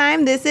next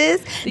time, this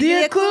is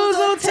The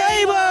Occlusal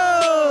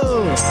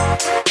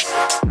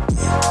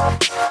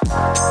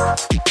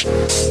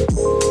Table!